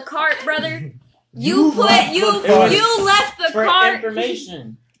over the cart, brother. You left the cart. you left the For cart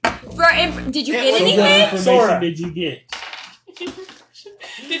information. Did you It get was So anything? what information Sora. did you get?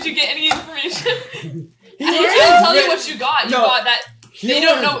 Did you get any information? he I didn't tell you what you got. You No. got that He they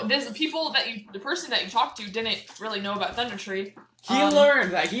don't learned- know. There's people that the person that you talked to didn't really know about Thunder Tree. He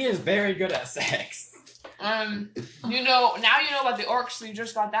learned that he is very good at sex. You know now you know about the orcs. So you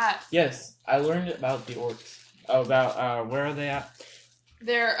just got that. Yes, I learned about the orcs. About where are they at?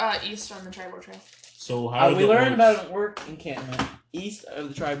 They're east on the Tribal Trail. So how are we the learned orcs- about an orc encampment east of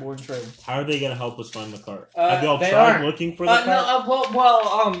the Triborn Trail. How are they gonna help us find the cart? Uh, Have y'all they tried aren't. looking for the cart?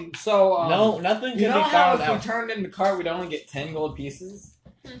 No, nothing You can know be how found if we out. turned in the cart, we'd only get 10 gold pieces?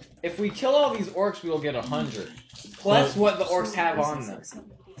 If we kill all these orcs, we will get 100. Plus what the orcs have on them.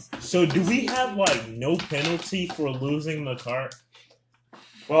 So do we have like no penalty for losing the cart?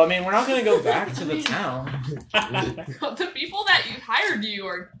 Well, I mean, we're not gonna go back to the town. The people that you hired you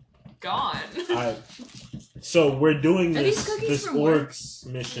are gone. Alright. So we're doing Are this these cookies this from work? orcs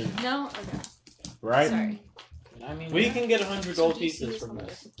mission, No. Okay. right? Sorry. I mean, We can get 100 gold pieces from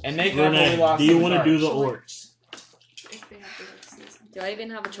this, and make up what we Renee, lost. do you in want to cart. do the orcs? Do I even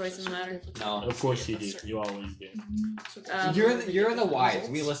have a choice in the matter? no. Of course you do. You always do. You're the wise.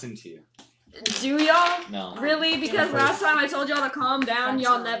 We listen to you. Do y'all? No. Really? Because last time I told y'all to calm down,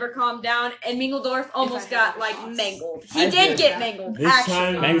 y'all never calmed down, and Mingledorf almost got like mangled. He I did did. get mangled. This actually.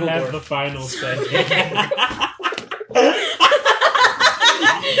 time you have Mangledorf. the final say.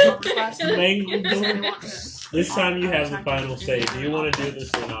 Mangledorf. This time you have the final say. Do you want to do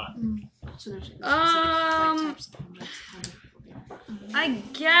this or not? I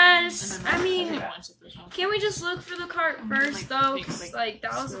guess. I mean, can we just look for the cart first, though? 'Cause, like,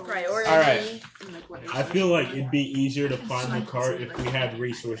 that was a priority. Alright. I feel like it'd be easier to find the cart if we had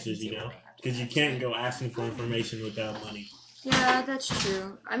resources, you know? Because you can't go asking for information without money. Yeah, that's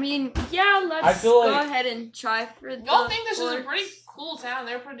true. I mean, yeah, I let's feel go like- ahead and try for the. Y'all think this is a orc. pretty cool town?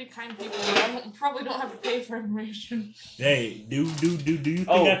 They're pretty kind people. I probably don't have to pay for information. Hey, do you think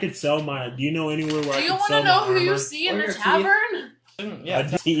Oh. I could sell my... Do you know anywhere where Do I you could want sell to know my who you armor? see in Or the your teeth. tavern? Yeah,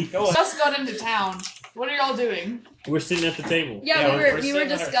 My teeth. go ahead. Just got into town. What are y'all doing? We're sitting at the table. Yeah, we were sitting at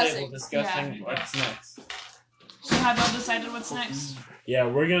our discussing. table discussing Yeah. what's next. So have y'all decided what's next? Yeah,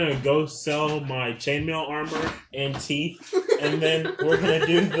 we're gonna go sell my chainmail armor and teeth, and then we're gonna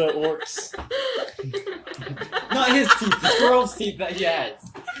do the orcs. Not his teeth, the squirrel's teeth that he has.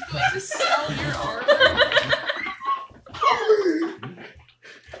 You're going to sell your armor?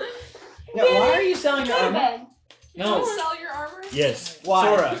 Yeah, why are you selling your armor? You No. want to sell your armor? Yes, Why?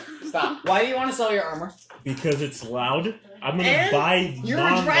 Sora. Stop. Why do you want to sell your armor? because it's loud. I'm gonna And buy You're a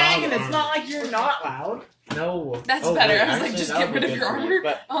non-loud dragon. It's armor. not like you're not loud. No. That's Oh, better. wait, I was like, actually, just that get would rid be of good your for you, armor.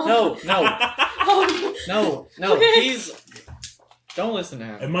 But Oh. no, Okay. Please, don't listen to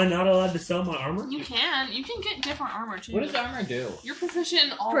him. Am I not allowed to sell my armor? You can. You can get different armor too. What does armor do? You're proficient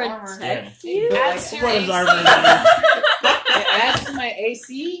in all armor. Protect Yeah. you. But, Adds like, to your What AC. is armor do? It adds to my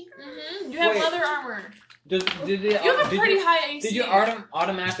AC. You have Wait. leather armor. Did it? You have a did pretty you, high AC. Did you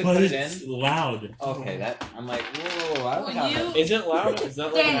automatically But put it it's in? loud. Okay, that I'm like, whoa, I would Well, have you- that. Is it loud? Is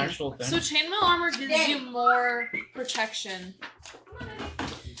that like an Danny. actual thing? So chainmail armor gives you more protection.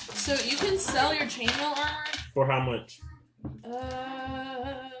 So you can sell your chainmail armor. For how much?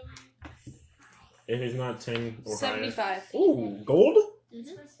 Um, If it's not 10 or higher. 75. Ooh, gold?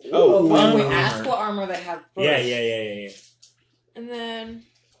 Oh, Why don't we armor. ask what armor they have first? Yeah. And then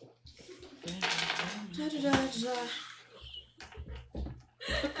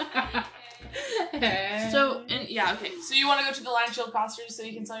So, and yeah, okay. So you want to go to the Lion Shield Costers so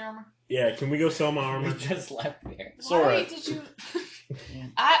you can sell your armor? Yeah, can we go sell my armor? We just left there. Sora. Why did you?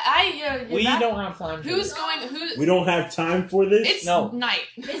 We that- don't have time for Who's this. going? Who? We don't have time for this? It's No. night.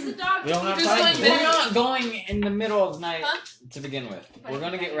 Is the dog? We don't have Who's time going for there? We're this. not going in the middle of the night Huh? to begin with. We're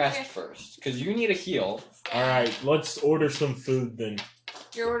gonna get rest first. Because you need a heal. Alright, let's order some food then.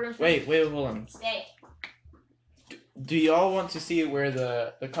 You're ordering. Food? Wait, hold on. Stay. Do y'all want to see where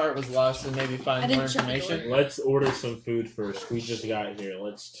the cart was lost and maybe I find didn't more shut the information? Let's order some food first. We just got here.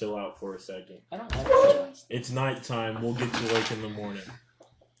 Let's chill out for a second. I don't like that. It's nighttime. We'll get to work in the morning.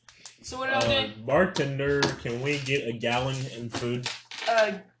 So what are we doing? Bartender, can we get a gallon in food?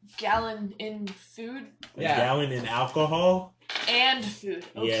 A gallon in food A Yeah. gallon in alcohol? and food.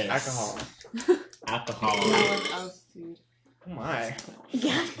 Okay. Yes. Alcohol. Alcohol. Gallon of food. Oh my.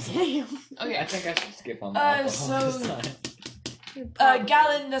 God damn. I Okay. think I should skip on the Uh, alcohol so- this time. A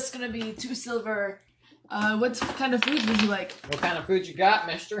gallon. That's gonna be 2 silver. What kind of food would you like? What kind of food you got,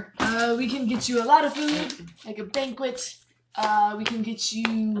 mister? We can get you a lot of food, like a banquet. We can get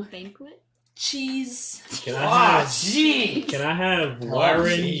you Banquet? cheese. Can I Ah, have jeez! Can I have Oh,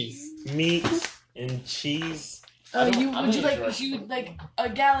 orange jeez. meat and cheese? I'm Would you gonna like? use Would you like a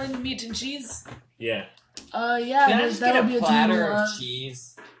gallon meat and cheese? Yeah. Yeah. Can I just that'll get be a platter total, of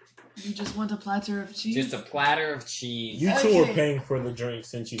cheese? You just want a platter of cheese? Just a platter of cheese. You two are Okay. paying for the drink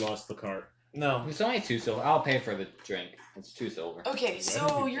since you lost the cart. No. It's only 2 silver. I'll pay for the drink. It's 2 silver. Okay, Why so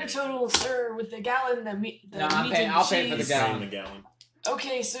don't you your pay? total, sir, with the gallon, the meat, No, I'm meat paying- and I'll cheese. pay for the He's gallon. saying the gallon.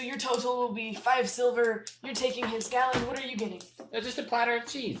 Okay, so your total will be 5 silver. You're taking his gallon. What are you getting? Just a platter of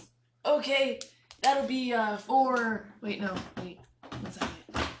cheese. Okay, that'll be 4. Wait, no, wait. What's that?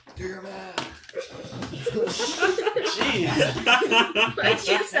 Jeez. Why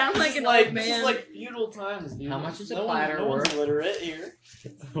do you sound like an old This is man? like feudal times, dude. How much is a no platter one, no one's worth? illiterate here.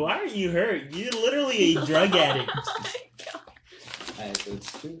 Why are you hurt? You're literally a drug addict. Alright, so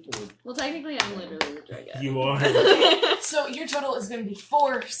it's 2 silver. Well, technically, I'm literally the drug addict. You are. So your total is going to be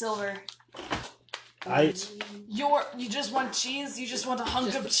 4 silver. You just want cheese? You just want a hunk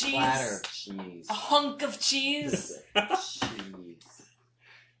Just of a cheese? platter of cheese. A hunk of cheese? Cheese.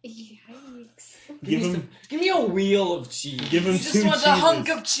 Yikes. Give him. Give me a wheel of cheese. Give him You 2 just want cheeses. a hunk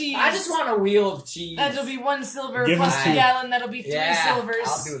of cheese. I just want a wheel of cheese. That'll be 1 silver Give plus us the two. gallon. That'll be 3 yeah, silvers.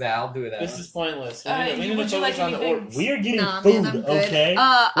 I'll do that. I'll do that. This is pointless. We Uh, need, we need would to you like focus on the anything? orc. We are getting Nah, food, man, I'm good. okay?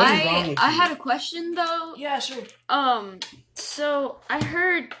 What is wrong with I you? had a question though. Yeah, sure. So I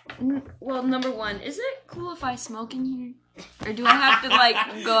heard. Well, number one, is it cool if I smoke in here, or do I have to like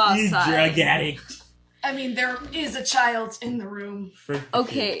go You outside? drug addict. I mean, there is a child in the room.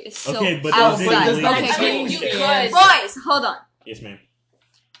 Okay, so Okay, but does it outside. lead Okay, to- I mean, you change could. boys, hold on. Yes, ma'am.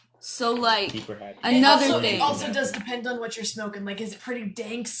 So like Keep her happy. another it also, thing. It also does depend on what you're smoking. Like, is it pretty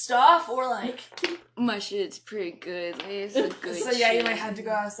dank stuff or like? My shit's pretty good. Like, it's a good. So yeah, you shit. might have to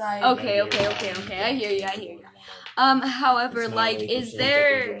go outside. Okay. I hear you. However, It's not like, 8% is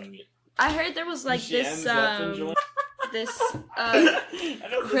there? enjoying it. I heard there was like She this ends up enjoying- this I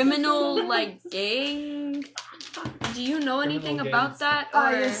don't criminal like gang. Do you know anything Criminal about gangs. that?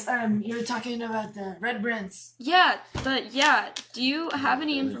 Yes. You're talking about the Red Brands. Yeah, do you have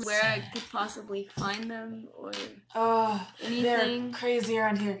any information where I could possibly find them or They're anything? crazy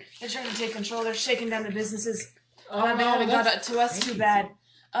around here. They're trying to take control. They're shaking down the businesses. Oh, they no, haven't got that's it to us too crazy. bad.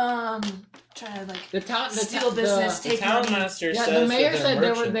 Trying to like The town, steal business, The take town money. master Yeah, says the mayor that said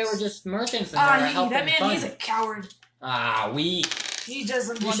they're they were merchants. just merchants and they were helping That man, fund he's a it. coward. We He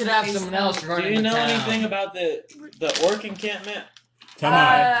doesn't you want should to have face someone them. else Do running you the know town. anything about the orc encampment? Come on.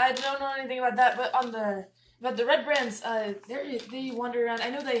 I don't know anything about that, but about the Red Brands, they wander around. I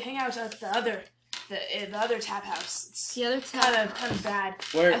know they hang out at the other tap house. It's The other kind time. of bad.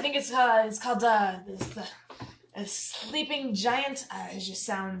 Where I think it's called a sleeping giant. It just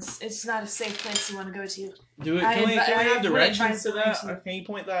sounds. It's not a safe place you want to go to. do it? I Can we advi- I have wouldn't directions advise to that? going Or can you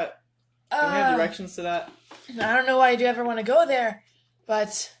point that? Can we have directions to that? I don't know why you ever want to go there,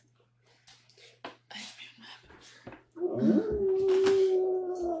 but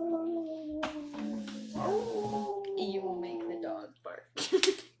You will make the dog bark.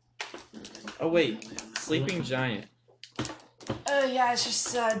 Oh wait, sleeping giant. yeah, it's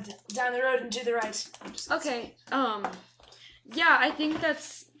just down the road and to the right. Okay. Yeah, I think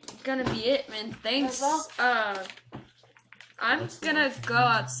that's gonna be it, man. Thanks. That's I'm That's gonna go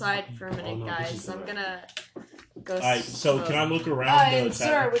outside for a minute, Oh, no, this guys. is I'm alright. gonna go. Alright, so can I look around the And sir,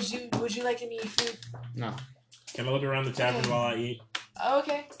 tavern? would you like any food? Can I look around the tavern Okay. while I eat?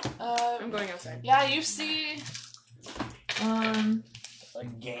 Okay. I'm going outside. Yeah, you see. a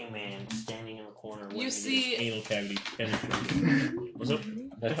gay man standing in the corner. You waiting to get see- his anal cavity penetrated. What's up?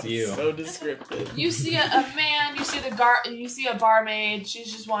 That's you. So descriptive. You see a man. You see a barmaid.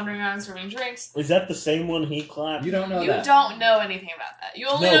 She's just wandering around serving drinks. Is that the same one he clapped? You don't know You that. don't know anything about that. You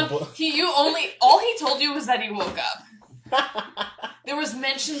only No, know but- all he told you was that he woke up. There was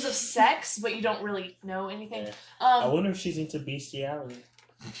mentions of sex, but you don't really know anything. Yeah. I Um, wonder if she's into bestiality.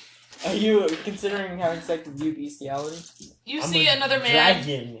 Are you considering having sex with you bestiality? you I'm see a another man.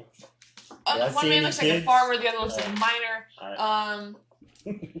 Dragon. One Did I see man any looks like a kids? farmer. The other looks like a miner. Alright.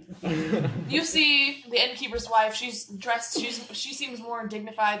 You see the innkeeper's wife. She's dressed. She seems more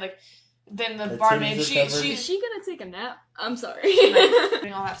dignified, like than the Her barmaid. titties are covered. Is She's she gonna take a nap? I'm sorry.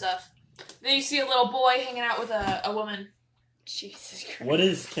 doing all that stuff. Then you see a little boy hanging out with a woman. Jesus Christ. What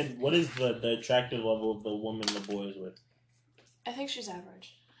is the attractive level of the woman the boy is with? I think she's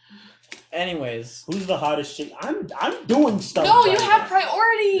average. Anyways, Who's the hottest chick? I'm doing stuff. No, you right have now. The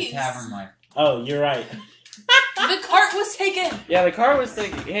priorities. tavern life. Oh, you're right. The cart was taken. yeah, the car was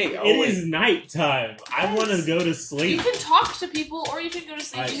thinking, hey, It wait. is nighttime. I want to go to You sleep. can talk to people, or you can go to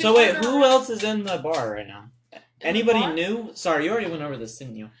sleep. Alright, You So can wait, order who a- else is in the bar right now? in the Anybody bar? new? Sorry, you already went over this,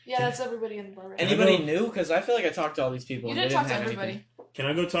 didn't you? Yeah, that's everybody in the bar. Right now. Anybody go- new? Because I feel like I talked to all these people. You and didn't they talk to have everybody. anything. Can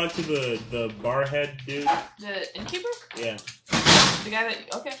I go talk to the bar head dude? The innkeeper, Yeah. the guy that.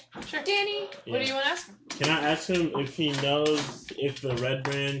 Okay, sure. Danny, Yeah. what do you want to ask him? Can I ask him if he knows if the red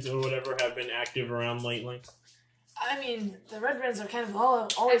brands or whatever have been active around lately? I mean, the Red Brands are kind of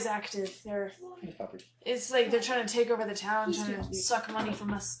always active. It's like they're trying to take over the town, trying to suck money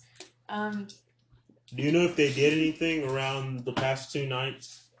from us. Do you know if they did anything around the past 2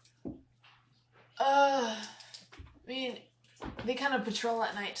 nights? I mean, they kind of patrol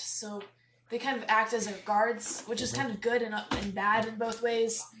at night, so they kind of act as our guards, which is kind of good and bad in both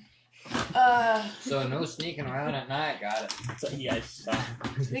ways. So no sneaking around at night. Got it. So, yeah, stop.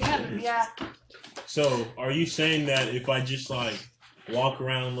 They kind of, yeah. So, are you saying that if I just like walk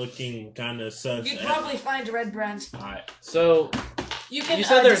around looking kind of sus? You'd probably find a Red Brand. Alright, So You can You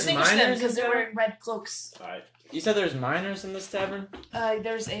said there's distinguish them minors because in they're town? wearing red cloaks. alright. you said there's minors in this tavern.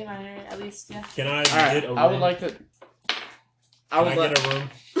 There's a minor, at least, yeah. Can I All get right, a room? I would like to. Can I get a room?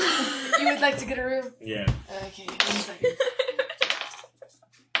 You would like to get a room? Yeah. Okay, 1 second.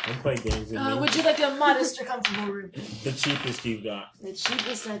 Don't play games with me. Would you like a modest or comfortable room? The cheapest you got. The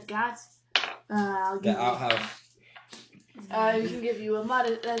cheapest I've got. I'll The give outhouse. we can give you a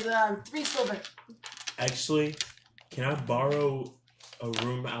modest, 3 silver. Actually, can I borrow a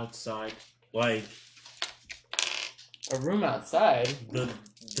room outside? Like A room outside.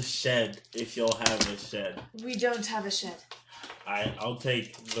 the shed, if y'all have a shed. We don't have a shed. I'll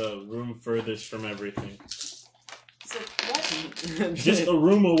take the room furthest from everything. So, what? Just a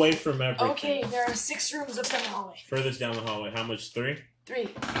room away from everything. Okay, there are 6 rooms up down the hallway. Furthest down the hallway. How much? 3? 3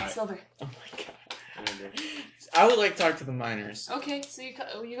 Alright. silver. Oh my god. I would like to talk to the miners. Okay, so you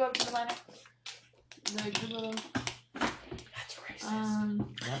go up to the miner. The good little. That's racist.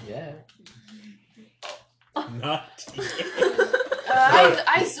 Not yet. Not.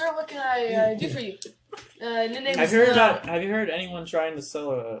 Sir, what can I do for you? The name's, Have you heard anyone trying to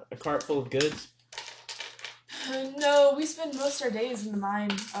sell a cart full of goods? No, we spend most of our days in the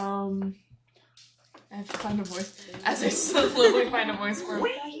mine. I have to find a voice. As I slowly find a voice for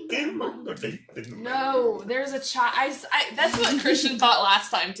him. No, there's a child. That's what Christian thought last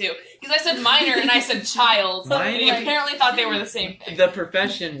time too. Because I said minor and I said child. And he Minor. apparently thought they were the same thing. The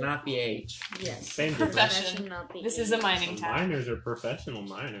profession, not the age. Yes. Same Profession. difference. Not the This is a mining town. Miners are professional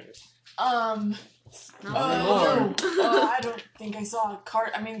miners. Not No. I don't think I saw a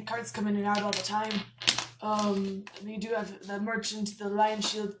cart. I mean, carts come in and out all the time. We do have the merchant, the Lion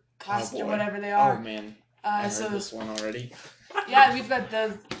Shield class, Oh, or boy. whatever they Oh are. man, I heard So this one already. yeah,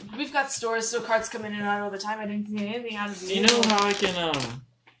 we've got stores, so carts come in and out all the time. I didn't get anything out of the. Do you know how I can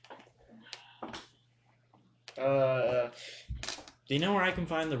do you know where I can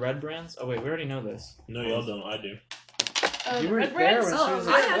find the red brands? Oh wait, we already know this. No, y'all don't. I do. The You were red there brands? when Oh, she was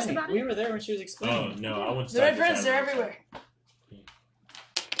I asked explaining. about it. We were there when she was Oh explaining. no, I went to The red Cypress brands, they're Avenue. everywhere.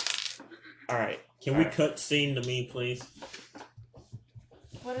 All right. Can we cut scene to me, please?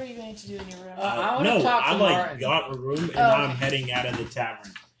 What are you going to do in your room? I wanna no, talk I to like Martin. got a room and Oh, I'm okay. heading out of the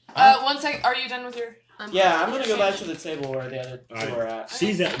tavern. 1 sec. Are you done with your? Yeah, I'm gonna go back to the table where the other two Alright. are at.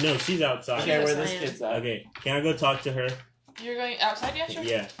 She's outside. Okay, where Yes, this I am. kid's at. Okay, can I go talk to her? You're going outside? Yeah, sure.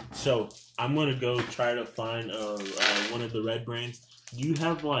 Yeah. So I'm gonna go try to find one of the red brands. Do you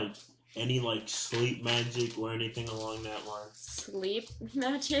have like any like sleep magic or anything along that line? Sleep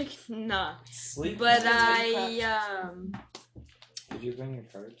magic? Nah. Sleep. But That's I Did you bring your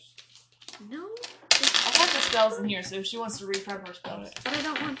cards? No, I have the spells in here, so if she wants to reprep her spells. but I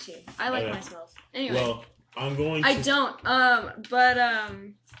don't want to. I like Okay. my spells. Anyway, Well, I'm going to. I don't. I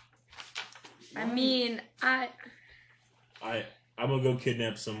mean, I'm gonna go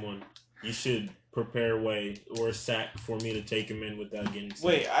kidnap someone. You should prepare a way or a sack for me to take him in without getting seen.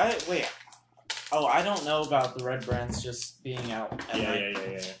 Wait. Oh, I don't know about the red brands just being out at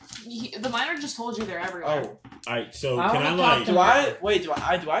night. Yeah. The miner just told you they're everywhere. Oh, Alright, so I can I wanna like? do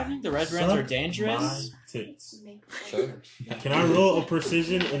I think the red brands are Suck dangerous? my tits. Sure. Can I roll a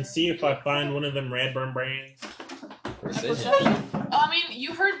precision and see if I find one of them red burn brands? Precision. I mean,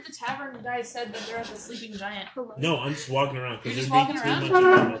 you heard the tavern guy said that they're at the Sleeping Giant. No, I'm just walking around You're because just there'd be walking too around? much of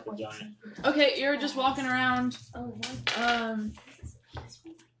them at the giant. Okay, you're just walking around. oh,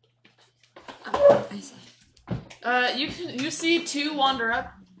 I see. You see two wander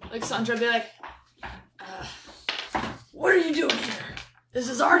up. Like Sandra be like, "What are you doing here? This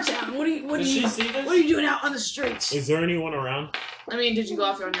is our town. What are you Does she see this? doing out on the streets?" Is there anyone around? I mean, did you go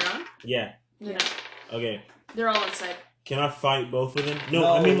off on your own? Yeah. No, Okay. they're all inside. Can I fight both of them? No,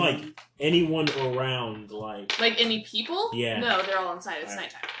 No. I mean like anyone around. Like, Like any people? Yeah. No, they're all inside. It's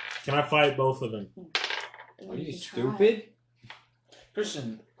Alright. nighttime. can I fight both of them? Are you can try. stupid?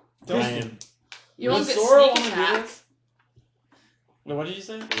 Christian, I don't. am. You won't Does get Sora sneak wanna do attack. this? No, what did you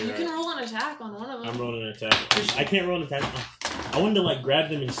say? You can roll an attack on one of them. I'm rolling an attack. I can't roll an attack. I wanted to like grab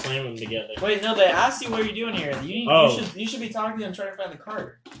them and slam them together. Wait, no, they asked you what you're doing here. You should be talking to them, trying to find the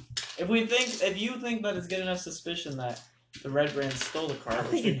cart. If you think that it's good enough suspicion that the red brands stole the cart, I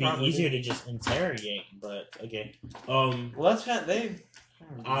which think they it'd be probably easier did. to just interrogate, but okay. Well, that's kind they.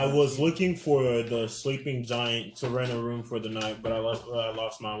 I was looking for the sleeping giant to rent a room for the night, but I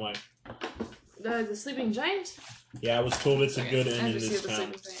lost my way. The Sleeping Giant? Yeah, I was told it's a Okay. good I inn have in to see this if the town.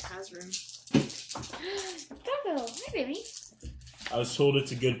 Sleeping Giant has room. Gargo, hi baby. I was told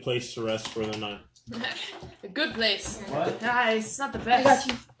it's a good place to rest for the night. A good place. What? Ah, it's not the I best.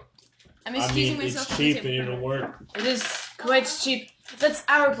 got you. I'm I excusing mean, myself. it's from the cheap and table. it'll work. It is quite cheap. That's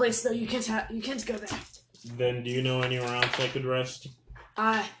our place, though. You can't go there. Then, do you know anywhere else I could rest?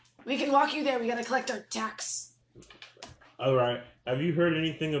 We can walk you there. We gotta collect our tax. All right. Have you heard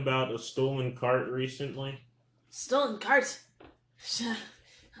anything about a stolen cart recently? Stolen cart.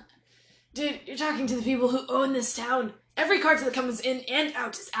 Dude, you're talking to the people who own this town. Every cart that comes in and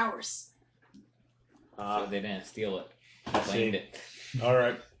out is ours. So they didn't steal it. I Claimed see. it. All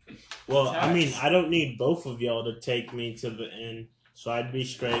right. Well, I Tax. mean, I don't need both of y'all to take me to the inn, so I'd be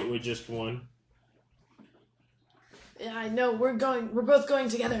straight with just one. Yeah, I know. We're both going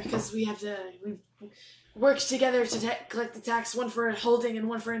together because we work together to collect the tax. One for holding and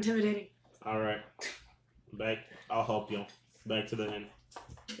one for intimidating. All right. I'll help y'all. Back to the inn.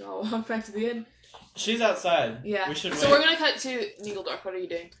 I'll walk back to the inn. She's outside. Yeah. We should So wait. we're gonna cut to Niggeldorf. What are you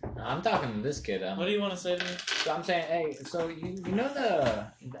doing? I'm talking to this kid. What do you want to say to me? So I'm saying, hey, so you know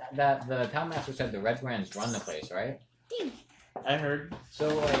that the town master said the Red Brands run the place, right? I heard.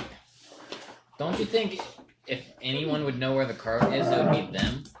 So like, don't you think if anyone would know where the cart is, it would be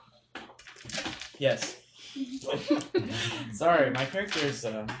them? Yes. Sorry, my character is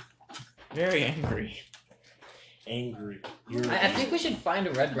very angry. Angry. You're I think we should find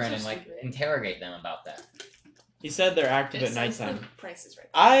a Red Brand and like interrogate them about that. He said they're active It at says nighttime. the price is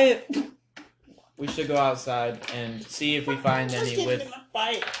right. We should go outside and see if we find any with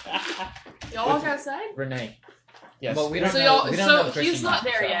Y'all walk outside. Renee. Yes. But we don't So know. y'all, we don't know so if Christian he's not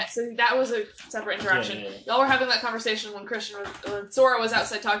there so. yet. So that was a separate interaction. Yeah. Y'all were having that conversation when Sora was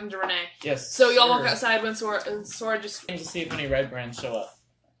outside talking to Renee. Yes. So y'all walk sure. outside when Sora just. To see if any red brands show up.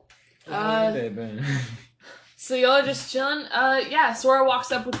 So y'all are just chilling. Yeah. Sora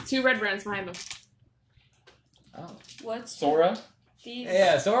walks up with two red brands behind them. Oh. What's Sora? these?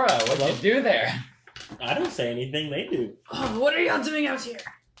 Yeah, Sora, what'd you do there? I don't say anything. They do. Oh, what are y'all doing out here?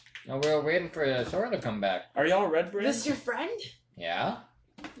 No, we were waiting for Sora to come back. Are y'all red This brands? is your friend? Yeah.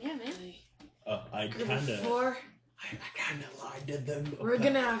 Yeah, man. I Group kind of of. four. I kind of lied to them. We're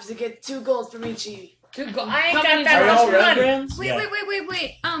gonna have to get 2 gold from each of you. I ain't How got many that Are That's y'all much red money. brands? Wait, Yeah.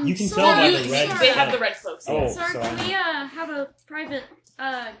 wait. You can Sora, tell by You, the red. they have the red cloaks. Oh, Sora, so can I'm- we have a private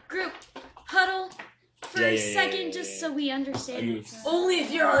group huddle for Yeah, a yeah, second, yeah, just yeah. so we understand? Are you- what's up? Only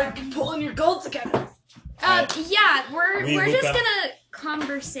if you're pulling your gold together. Yeah, we're We just look up- gonna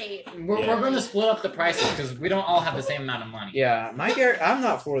conversate. We're Yeah. going to split up the prices because we don't all have the same amount of money. Yeah, my character. I'm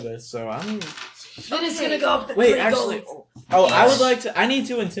not for this, so I'm. Then it's gonna go up the Wait, 3 actually. gold. Oh, I would like to. I need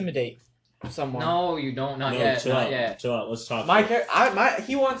to intimidate someone. No, you don't. Not No, yet. chill Not out. yet. Chill out. Let's talk. My character.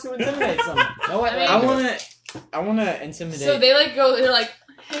 He wants to intimidate someone. No, wait, I mean- I wanna intimidate. So they like go. They're like,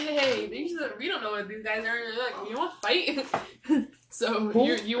 hey, we don't know what these guys are. They're like, you want to fight? So Cool.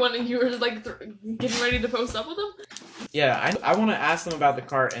 you were like getting ready to post up with him? Yeah, I want to ask them about the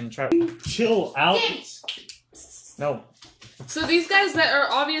cart and try. Chill out. No, So these guys that are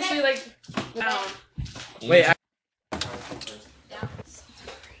obviously like down. wait.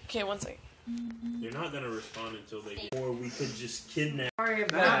 Okay, one second. They're not gonna respond until they. Or we could just kidnap. Sorry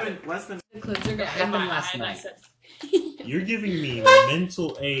That about happened less than. Clips are It happened last night. You're giving me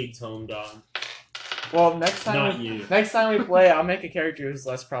mental aids, Home Don. Well, next Not time. you. Next time we play, I'll make a character who's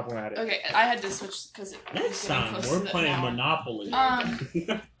less problematic. Okay, I had to switch because Next time we're playing Monopoly.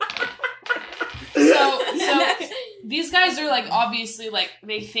 So these guys are like obviously like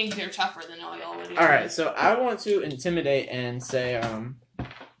they think they're tougher than all y'all. All right, so I want to intimidate and say, I'm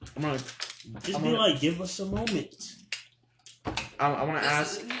gonna. Just I'm be gonna- like, give us a moment. I want to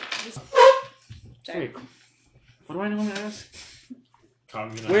ask. Wait, what do I want to ask?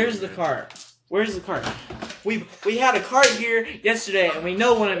 Where's the cart? Where's the cart? We had a cart here yesterday, and we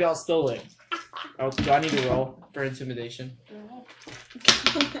know one of y'all stole it. Oh, do I need to roll for intimidation?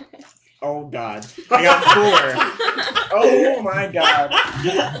 Oh God, I got 4. Oh my God,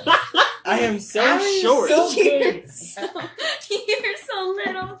 I am so short. You're so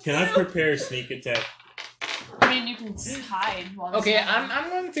little. Can I prepare a sneak attack? I mean, you can hide. While Okay, this I'm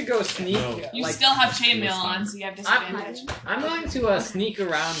going to go sneak. No. You like, still have chainmail It's fine. on, so you have disadvantage. I'm going to sneak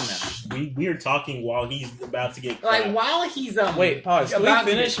around them. We are talking while he's about to get Like clapped. while he's Wait, pause. Can about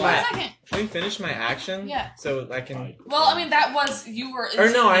we to finish get One my? second. Can we finish my action? Yeah. So I can. Well, I mean, that was you were. Or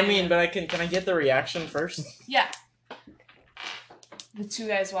no, I intimidated. mean, but I can. Can I get the reaction first? Yeah. The two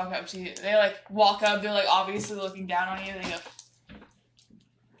guys walk up to you. They like walk up. They're like obviously looking down on you. They go,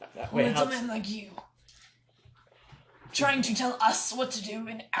 Wait, "What's how? a man like you trying to tell us what to do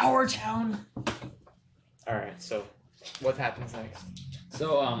in our town?" All right. So, what happens next?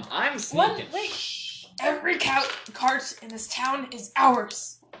 So I'm What? sneaking. Wait. Every cart in this town is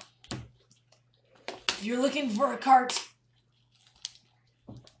ours. If you're looking for a cart,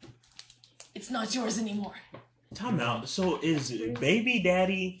 it's not yours anymore. Time out. So is Baby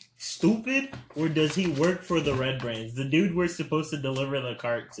Daddy stupid, or does he work for the Red Brands? The dude we're supposed to deliver the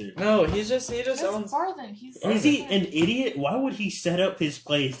cart to. No, he just That's owns. Farthen. He's. Is he an idiot? Why would he set up his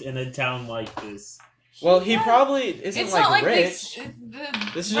place in a town like this? Well, he Yeah. probably isn't It's like not like rich.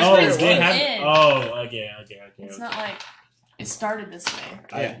 the This is Red just Oh, where Brands it they came was. have. in. Oh, okay. It's not like it started this way.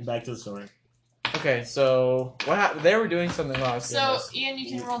 Yeah. Back to the story. Okay, so what happened? They were doing something while I was doing So this. Ian, you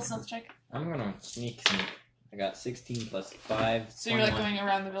can roll a stealth check. I'm gonna sneak. I got 16 plus 5. So you're like 21. going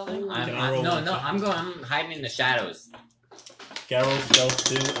around the building. Can I roll one? I'm hiding in the shadows. Can I roll stealth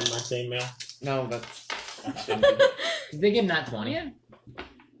 2 in my same mail? No, that's. They give not 20. Yeah.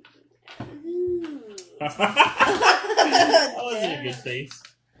 That wasn't a good face.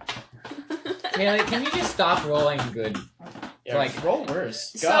 Kaylee, can you just stop rolling good? Yeah, Like- roll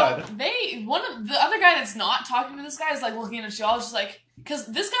worse. God. So one of the other guy that's not talking to this guy is like looking at y'all, just like because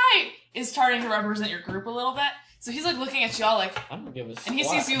this guy is starting to represent your group a little bit. So he's like looking at y'all like, I'm gonna give a and he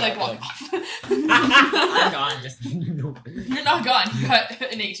squat sees you like about walk that. off. I'm gone. Just You're not gone. You got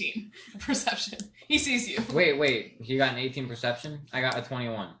an 18 perception. He sees you. wait. You got an 18 perception. I got a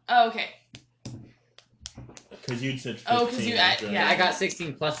 21. Oh, okay. Because you said 15. Oh, 'cause you add- right? yeah. I got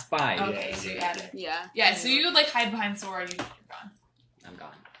 16 plus 5. Okay, so you had it. Yeah. Yeah, so you like hide behind Sora and you're gone. I'm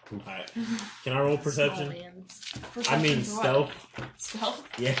gone. Alright. Can I roll perception? I mean for what? stealth. Stealth?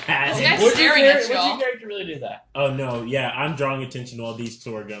 Yeah. Oh, yeah. Would Staring your, at would y'all. your character really do that? Oh no, yeah, I'm drawing attention while these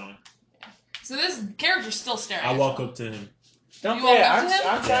two are going. So this character's still staring. I at walk y'all. up to him. Don't You walk forget, up to him?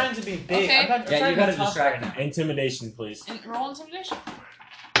 I'm trying to be big. Okay. I'm Yeah, trying you to gotta be tough distract right him. Intimidation, please. And roll intimidation.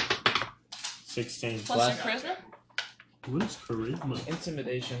 16. Plus your charisma. What is charisma? now.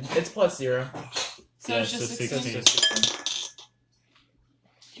 Intimidation. It's plus 0. So Yeah, it's just so 16. 16.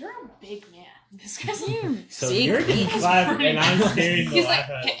 You're a big man. This guy's So See? you're getting He's clapped pretty and I'm good. staring the He's like,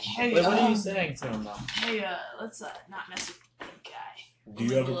 laugh at. hey, Wait, what are you saying to him though? hey, let's not mess with the big guy. Do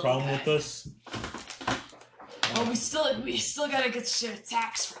you have a problem with us? Oh, we still gotta get your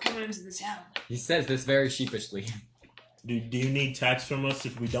tax for coming into the town. He says this very sheepishly. Do you need tax from us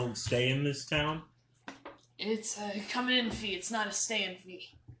if we don't stay in this town? It's a coming in fee. It's not a stay-in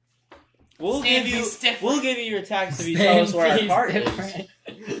fee. We'll Stand give you. fee's different. We'll give you your tax if you tell us where our cart is.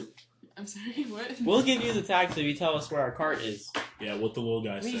 I'm sorry, what? We'll give you the tax if you tell us where our cart is. Yeah, what the little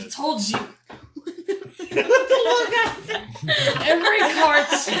guy We said. told you. Every cart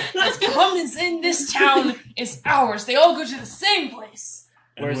that comes in this town is ours. They all go to the same place.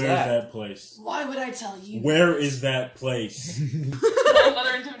 And Where's where's that? that place? Why would I tell you? Where is that place?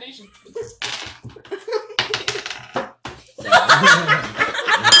 Another intimidation.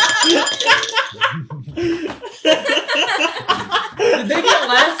 Did they get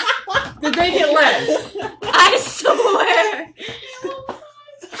less? Did they get less? I swear.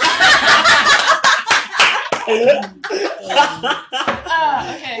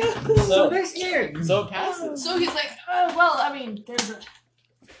 Okay. So they're scared. So it passes. So he's like, well, I mean,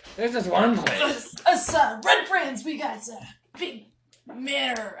 There's this one place. us Red Brands, we got a big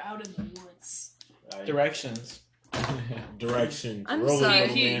manor out in the woods. Directions. Direction. I'm roll sorry. it,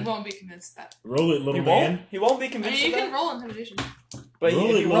 little He man. won't be convinced that. Roll it, He little won't. man. He won't be I convinced mean, you of can that. roll intimidation. But Roll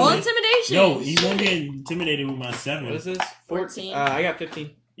if it, you roll Roll it. intimidation. Yo, he won't get intimidated with my 7. What is this? 14. I got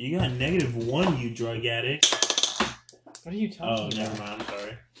 15. You got -1, you drug addict. What are you Oh, talking never about? mind. I'm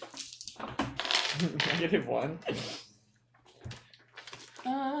sorry.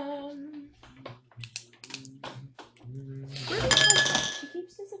 -1. Where did he go? He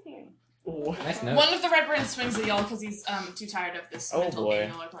keeps disappearing. Nice note. One of the Red Brands swings at y'all because he's too tired of this Oh, mental boy. game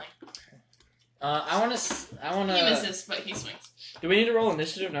y'all are playing. I wanna. He misses, but he swings. Do we need to roll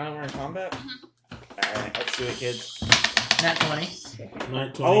initiative now that we're in combat? Mm-hmm. Alright, let's do it, kids. Nat 20.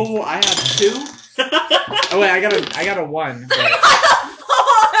 Not 20. Oh, I have 2? Oh, wait, I got a 1. but-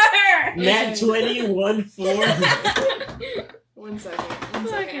 Nat 20, 1, 4. 1 second. 1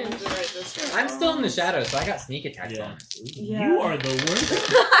 second. I have to write this down. I'm still in the shadows, so I got sneak attack Yeah. on. You are the worst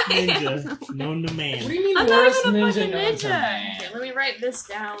ninja known to What man. do you mean I'm not worst even a ninja fucking known to ninja. man? Okay, let me write this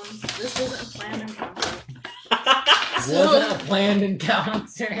down. This wasn't a planned encounter. Wasn't a planned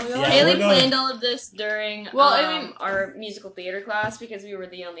encounter. Yeah, Haley we're going- planned all of this during Well, I mean- our musical theater class because we were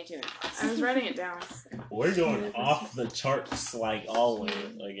the only 2 in class. I was writing it down. We're going off the charts like always.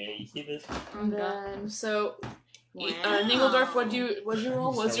 Okay, you see this? And then, so, Wow. Ningledorf, what'd you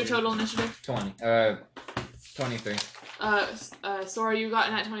roll? What's your total initiative? 20. 23. Sora, you got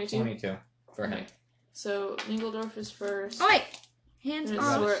nat 22. 22 for him. Okay. So, Ningledorf is first. Oh wait, hands And got a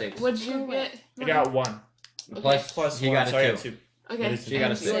off. Sora, 6. what'd you get? I got 1. Plus, Plus he 1, got so I a got 2. 2. Okay, She got a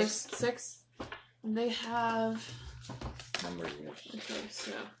and 6. yours, 6. And they have. Numbers. Okay,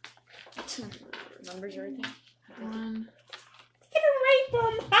 so. Numbers or anything? 1.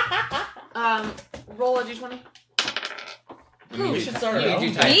 Roll a d20. You should start you, our you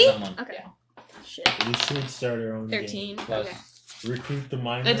own. type Me? someone. Okay. Yeah. Shit. We should start our own 13. Plus. Okay. game. Recruit the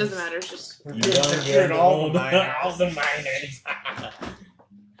minors. It doesn't matter, it's just. You don't Recruit get all old. the minors. All the minors.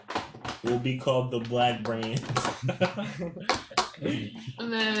 We'll be called the Black Brands.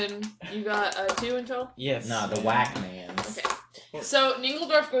 And then you got 2 in total? Yes. Nah, the whack man. Okay. So,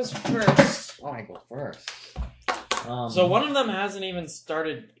 Ningledorf goes first. Oh, I go first. So one of them hasn't even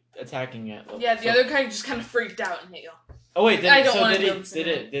started attacking yet. Yeah, the So- other guy just kind of freaked out and hit you. Oh wait, I don't so wanna did do it? this Did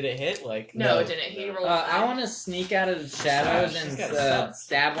anymore. it? Did it hit? Like No, it didn't. He rolled. I 9. want to sneak out of the shadows She's and got a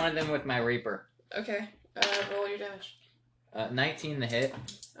stab one of them with my Reaper. Okay. Roll your damage. 19 the hit,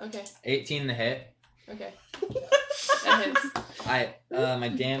 Okay. 18 the hit. Okay. That hits. My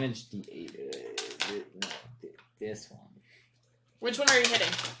damage this one, Which one are you hitting?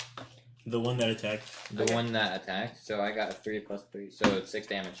 The one that attacked. the Okay. one that attacked. So I got a 3 plus 3, so it's 6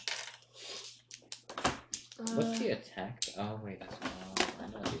 damage. What's the attack? Oh wait, that's I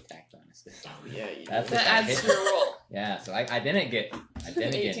know the attack bonus. Oh yeah. You That's did. That I adds hit. to your roll. Yeah, so I didn't get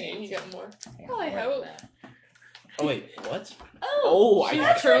 18. You get more. I got Oh, I more than hope. that. Oh wait, what? Oh, I she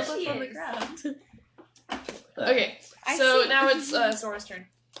got curled she up on the is. ground. Okay. I So see. now it's Sora's turn.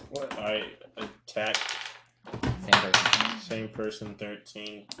 I attack. Same person. Same person.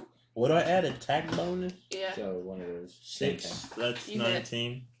 13. What do I add? Attack bonus? Yeah. So one of those. Same 6. thing. That's You hit.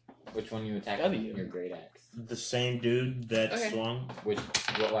 19. Which one you attack W. with your great axe? The same dude that Okay. swung. What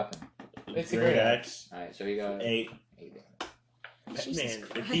weapon? It's a Great great axe. Alright, so you got 8. 8 Jesus Man, if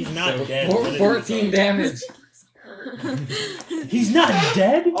Christ. he's not so dead. what is he 14 doing? damage. He's not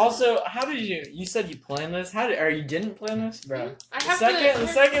dead? Also, how did you said you planned this? Or you didn't plan this, bro? I The have second, the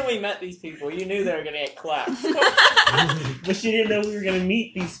to. second we met these people, you knew they were gonna get clapped. But she didn't know we were gonna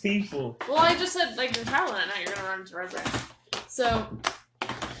meet these people. Well, I just said like you're traveling at night. You're gonna run into Red Brand. So,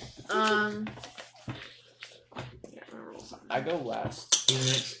 I go last. Who's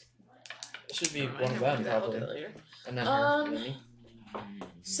next? It should be Never one mind, of them, I'll do probably. that later. And then Um, her. And then me.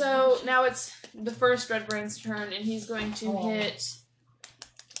 So now it's the first Red Brand's turn, and he's going to Oh. hit.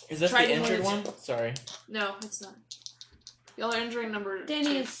 Is this try the to injured hit- one? Sorry. No, it's not. Y'all are injuring number. Danny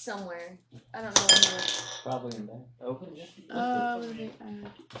 2. is somewhere. I don't know where. Probably in bed. Open just. What did they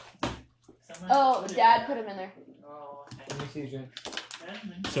add? Oh, Dad put him in there. Let me see, Jim.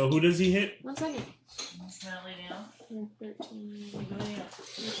 So who does he hit? 1 second. Can I lay down? 13. You go lay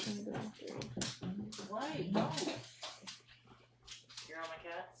down. Why? No. You're on my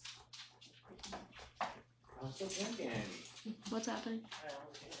cats? I'm still drinking. What's happening?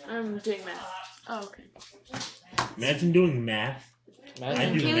 I'm doing math. Oh, okay. Imagine doing math. Math?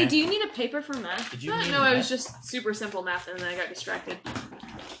 I do Kaylee, math. do you need a paper for math? Did you No, need it was math? just super simple math, and then I got distracted.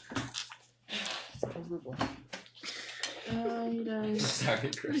 He does. Sorry,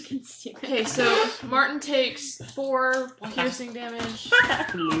 Chris. Fucking stupid. Okay, so Martin takes 4 piercing damage.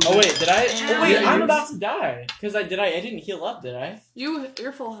 Oh wait, did I? Yeah. Oh wait, Yeah, I'm you- about to die. Cause I didn't heal up, did I?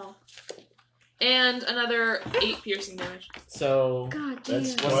 You're full health. And another 8 piercing damage. So. God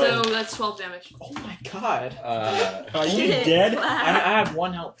That's damn. Well- So that's 12 damage. Oh my god. Are you dead? I have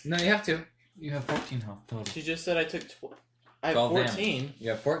 1 health. No, you have 2. You have 14 health total. She just said I took. I have 12 14. You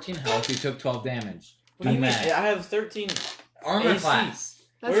have 14 health. You took 12 damage. What do you mean? Math. I have 13. Armor AC. class.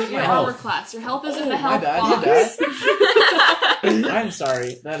 That's Where's your my armor health? class. Your health is in Oh, the my health bad, box. my I'm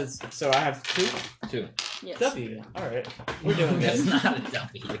sorry. That is. So I have 2 2. Yes. W. All right. We're doing That's this. not a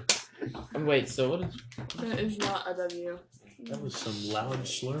W. Wait. So what is? That is not a W. That was some loud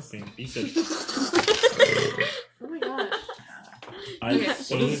slurping. He said, Oh my gosh. I,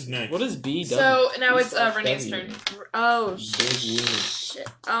 so who's next? What is B? So now it's slash Renee's W. turn. Oh Big win. shit.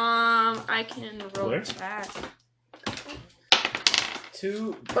 I can roll Where? attack.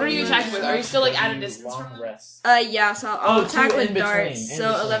 2. What are you attacking with? Are you still, like, at a W, distance long from them? rest. Yeah, so I'll Oh, attack two with in between, darts. in So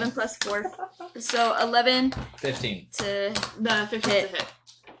between. 11 plus 4. So 11 15. to. The 15 to hit.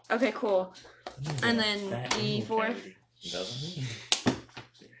 Okay, cool. And then That D4. animal Doesn't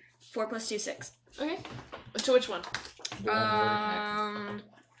 4 plus 2, 6. Okay. To which one?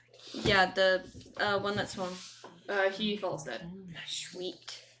 Yeah, the one that's swung. He falls dead.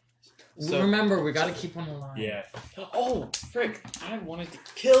 Sweet. So- Remember, we gotta keep one alive. Yeah. Oh, frick! I wanted to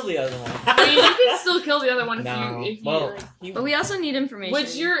kill the other one. I mean, you can still kill the other one No. if you Well, like. he, But we also need information.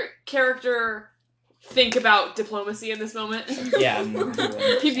 Would your character think about diplomacy in this moment? yeah.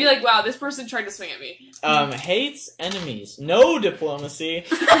 He'd be like, wow, this person tried to swing at me. Hates enemies, no diplomacy.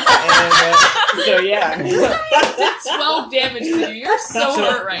 And, so yeah. Did 12 damage to you. You're so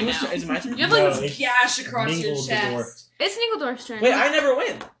hurt right who's now. turn- Is it my turn? You have like No, this it's gash across your Mingle the chest. dwarf. It's Ningledorf's turn. Wait, I never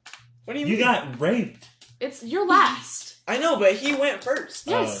win. What do you mean? You got raped. It's your last. I know, but he went first.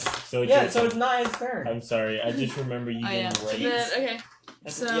 Yes. So it's Yeah, your so turn. it's not his turn. I'm sorry. I just remember you Oh, yeah. getting And raped. then, okay,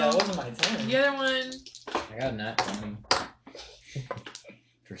 That's- so- yeah, it wasn't my turn. the other one. I got a nat 20.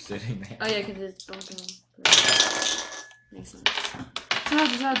 For sitting there. Oh yeah, because it's broken. Makes sense.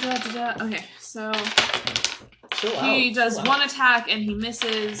 Okay, so Chill he out, does chill out. one attack and he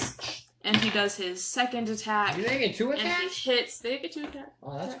misses, and he does his second attack You think it 2 and he attacks? hits. They get 2 attacks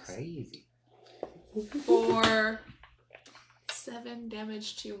Oh, that's crazy. for 7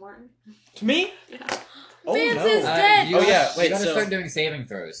 damage to Martin. To me? Yeah. Oh Vance no. is dead. You Oh, yeah, gotta- wait, You gotta so- start doing saving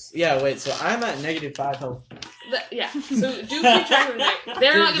throws. Yeah, wait. So I'm at -5 health. Yeah. So do keep track of it.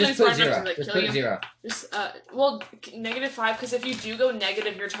 They're not going to Just be put smart enough 0. to like, Just kill put you. 0. Just well, -5 because if you do go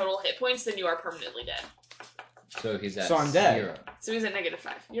negative your total hit points, then you are permanently dead. So he's at So I'm dead. 0. So he's at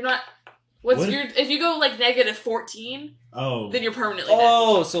 -5. You're not. What's What? your if you go like -14, Oh. then you're permanently dead.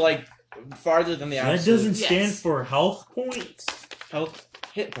 Oh, so like farther than the That absolute doesn't stand Yes. for health points. health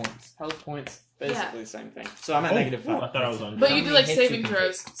hit points. Health points, basically Yeah. the same thing. So I'm at Oh, -5. I thought I was on. But How you do many like hits saving you can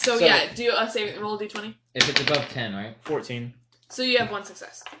throws. So, So- yeah, do a saving roll d20. If it's above 10, right? 14. So you have 1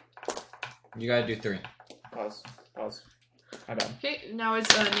 success. You gotta do 3. Pause. My bad. Okay, now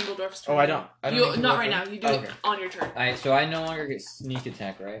it's Ningledorf's turn. Oh, I don't You need to not roll right for- now. You do Oh, it okay. on your turn. Alright, so I no longer get sneak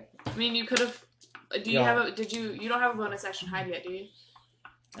attack, right? I mean, you could have. Do you Yeah. have a? Did you? You don't have a bonus action hide yet, do you?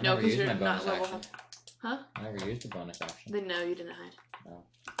 I No, never 'cause used you're my not bonus level action. Huh? I never used the bonus action. Then no, you didn't hide.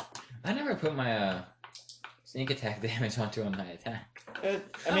 I never put my sneak attack damage onto my attack.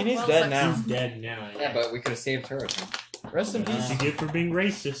 I mean, he's well, dead sucks. now. He's dead now. Yeah, but we could have saved her. Rest in What peace. you get for being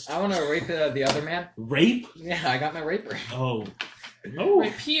racist? I want to rape the other man. Rape? Yeah, I got my raper. Oh. Oh.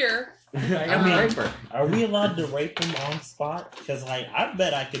 Rapier. I got I my mean- raper. Are we allowed to rape him on spot? Because, like, I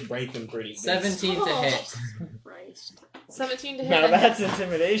bet I could rape him pretty good. 17 to Oh. hit. Christ. 17 to hit. Now that's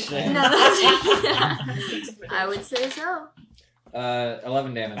intimidation. No, that's. I would say so.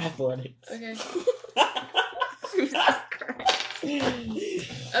 11 damage. Athletics. Okay.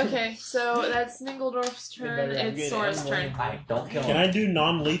 Okay, so that's Ningledorf's turn. better have It's good Sora's animal turn. I don't kill Can him. I do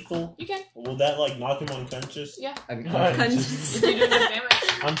non-lethal? You can. Will that, like, knock him unconscious? Yeah. Unconscious. If you do enough damage.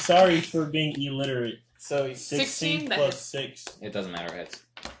 I'm sorry for being illiterate. So he's 16, that plus hits. 6. It doesn't matter, it hits.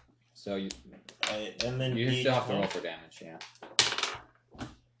 So you And then still have to roll for damage, yeah.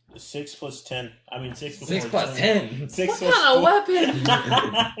 6 plus 10. I mean, 6 plus 6 plus 10. 6 What plus kind of 4.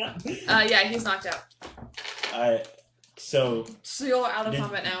 weapon? Yeah, he's knocked out. Alright, so So you're out of Did-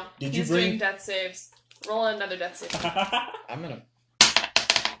 combat now. did you He's bring- doing death saves. Roll another death save. I'm gonna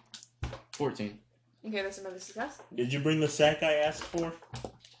 14. Okay, that's another success. did you bring the sack I asked for?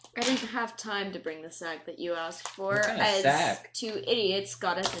 I didn't have time to bring the sack that you asked for, What kind of as sack? 2 idiots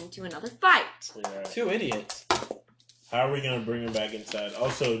got us into another fight. Right. 2 idiots. How are we gonna bring him back inside?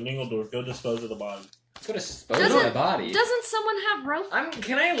 Also, Ningledorf, go dispose of the body. Let's go dispose Doesn't- of the body. Doesn't someone have rope?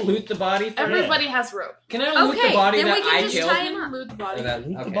 Can I loot the body? For Everybody has rope. Can I loot Okay, the body then we that can I just killed? tie him up. Loot the Or body. that-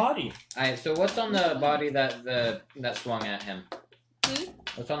 Loot okay. the body. Alright, so what's on the body that swung at him? Hmm?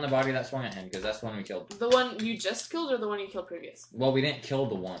 What's on the body that swung at him? Because that's the one we killed. The one you just killed or the one you killed previous? Well, we didn't kill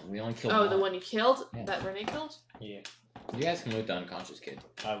the one. We only killed Oh, one. the one you killed? Yeah. That Renee killed? Yeah, You guys can loot the unconscious kid.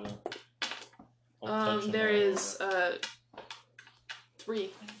 I will. I'll touch him There all is, over. 3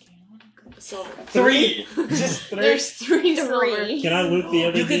 silver. 3. Just 3. There's 3 silver. Can I loot the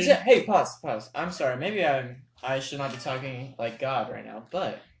other You could dude? hey, pause. I'm sorry. Maybe I should not be talking like God right now,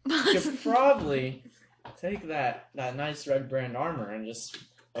 but you could probably take that nice red brand armor and just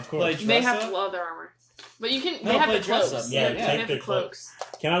Of play course. They dress have up. leather armor. But you can, No, they have play the dress cloaks. up. Yeah, they take have the the cloaks.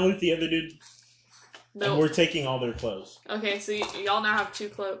 Can I loot the other dude? And No. we're taking all their clothes. Okay, so y'all now have 2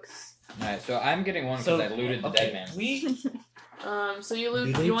 cloaks. Alright, so I'm getting one So because I looted the dead man. We So you Do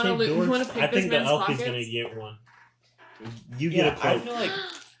loot, they you wanna take loot, you doors? wanna pick I this think the man's elf pockets? is gonna get one. You get yeah, a I cloak. feel like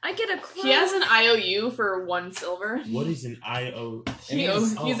I get a cloak. He has an IOU for 1 silver. What is an IO? He It means-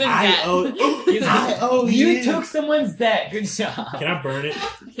 owes, he's oh, in IO. debt. You took someone's debt. Good job. Can I burn it?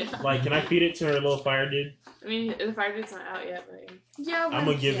 Yeah. Like, can I feed it to her little fire dude? I mean, the fire dude's not out yet, but Yeah, I'm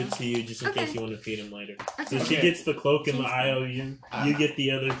gonna give yeah. it to you just in Okay. case you want to feed him later. Okay. So she gets the cloak and the IOU. You get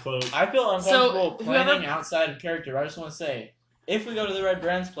the other cloak. I feel uncomfortable whoever- planning outside of character. I just want to say, if we go to the Red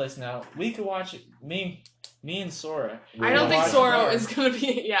Brand's place now, we could watch it. Me and Sora. I don't think watch Soro Dark. is gonna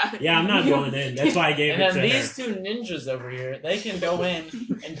be. Yeah. Yeah, I'm not going in. That's why I gave And it then to these her. 2 ninjas over here, they can go in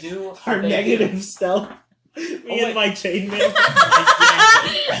and do Her what they negative do. stealth. Me wait. and my chainmail.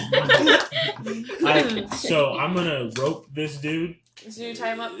 Alright, so I'm gonna rope this dude, So you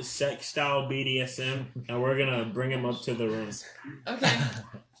tie him up. sex style BDSM, and we're gonna bring him up to the room. Okay.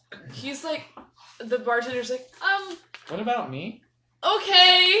 He's like, the bartender's like, What about me?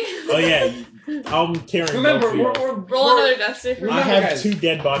 okay. Oh yeah, I'm carrying. Remember, both of you. Roll another death save for Remember, I me. have guys, 2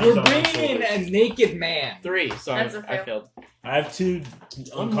 dead bodies We're on my bringing in shoulders. a naked man. 3. So That's a I fail. failed. I have 2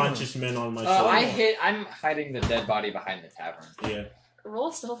 unconscious men on my shoulders. I'm hiding the dead body behind the tavern. Yeah. Roll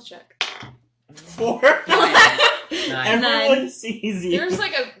a stealth check. 4. Nine. Everyone sees you. There's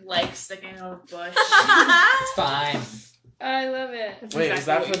like a leg sticking out of a bush. It's fine. I love it. That's Wait, exactly is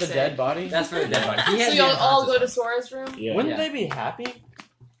that what for you the said. dead body? That's for the dead body. He So has y'all the all go to unconscious Sora's room? Yeah. Wouldn't Yeah. they be happy?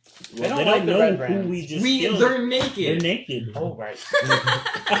 Well, don't they like don't the know red who brands. we just We, killed. they're They're naked. naked. Oh, right. So the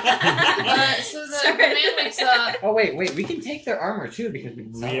man wakes up. Oh wait, we can take their armor too because we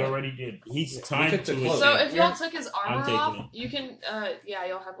can sell We it. already did. He's We tied took to the his. clothes. So Yeah. if y'all took his armor taking off, it. you can, yeah,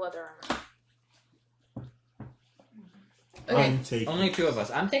 you'll have leather armor. I'm Okay, taking. Only 2 of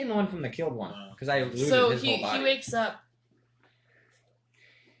us. I'm taking the one from the killed one because I looted so his whole he body. wakes up.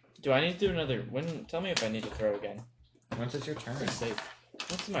 Do I need to do another? Tell me if I need to throw again. Once it's your turn. For sake.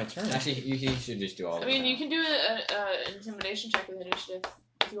 What's my turn? Actually, you should just do all of I it. mean, now. you can do an intimidation check with initiative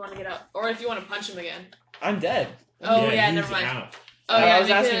if you want to get out, or if you want to punch him again. I'm dead. Oh yeah, he's never mind. out. Oh I yeah, was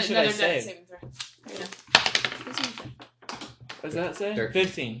make asking, should I another death save? saving throw. There you What does that say? 13.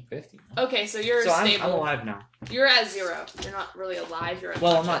 15. 50. go. Okay, so you're So I'm stable. alive now. You're at 0. You're not really alive. You're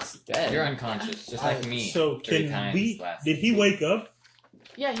Well, I'm unconscious. not dead. You're unconscious, just like me. So 3 can times we? last. Did he wake up?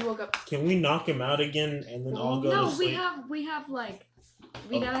 Yeah, he woke up. Can we knock him out again and then all go No, to sleep? we have like,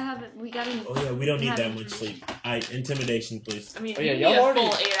 we Oh. gotta have it. We gotta. Oh yeah, we don't need have that much information. sleep. Intimidation, please. I mean, Oh, yeah, you y'all need a already-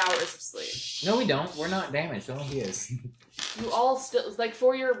 full 8 hours of sleep. No, we don't. We're not damaged. Only he is. You all still like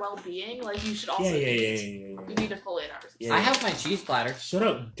for your well-being. Like you should also. Yeah. eat. You need a full 8 hours. Yeah. I have my cheese platter. Shut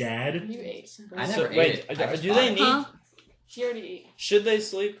up, Dad. You ate. I So, never ate wait, it. I just do bought they it. need? Huh? He already ate. Should they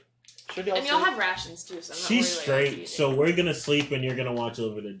sleep? Should y'all And y'all sleep? have rations too, so I'm not She's worried about straight, you so we're gonna sleep and you're gonna watch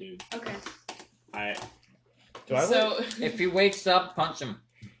over the dude. Okay. Alright. Do I So If he wakes up, punch him.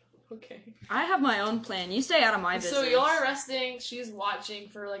 okay. I have my own plan. You stay out of my business. So y'all are resting. She's watching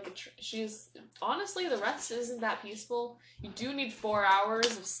for like a. She's honestly the rest isn't that peaceful. You do need 4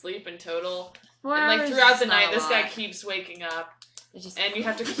 hours of sleep in total. 4 And like hours throughout is the not night, a this guy lot. keeps waking up, It's just- and you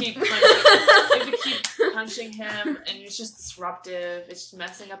have to keep punching. You have to keep punching him, and it's just disruptive. It's just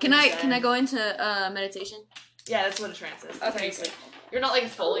messing up. Can his I zen. go into meditation? Yeah, that's what a trance is. That's how Okay, you sleep. You're not like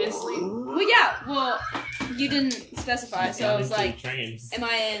fully asleep. Well, yeah. Well, you didn't specify, so I was like, trains. am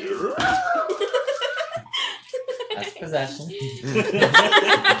I That's possession.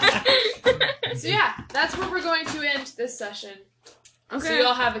 So yeah, that's where we're going to end this session. in? So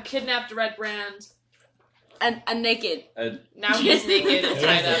y'all have a kidnapped red brand. and naked. Now he's naked and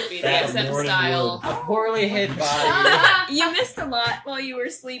tied up, BDSM style. A poorly hid body. You missed a lot while you were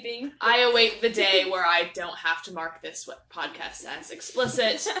sleeping. I await the day where I don't have to mark this podcast as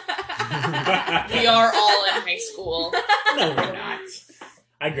explicit. We are all in high school. No, we're not.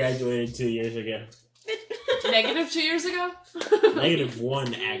 I graduated 2 years ago. Negative 2 years ago?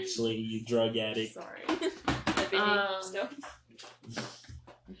 -1, actually, you drug addict. Sorry. Still.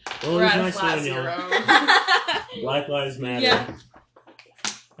 Well, We're it at a was flat nice knowing y'all. zero. Black Lives Matter. Yeah.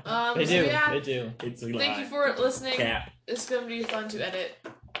 They So do. yeah, They do. It's a thank you lie. for listening. Cap. It's gonna be fun to edit.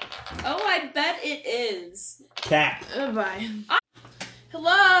 Oh, I bet it is. Cap. Bye.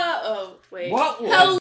 Hello. Oh wait. What was Hello.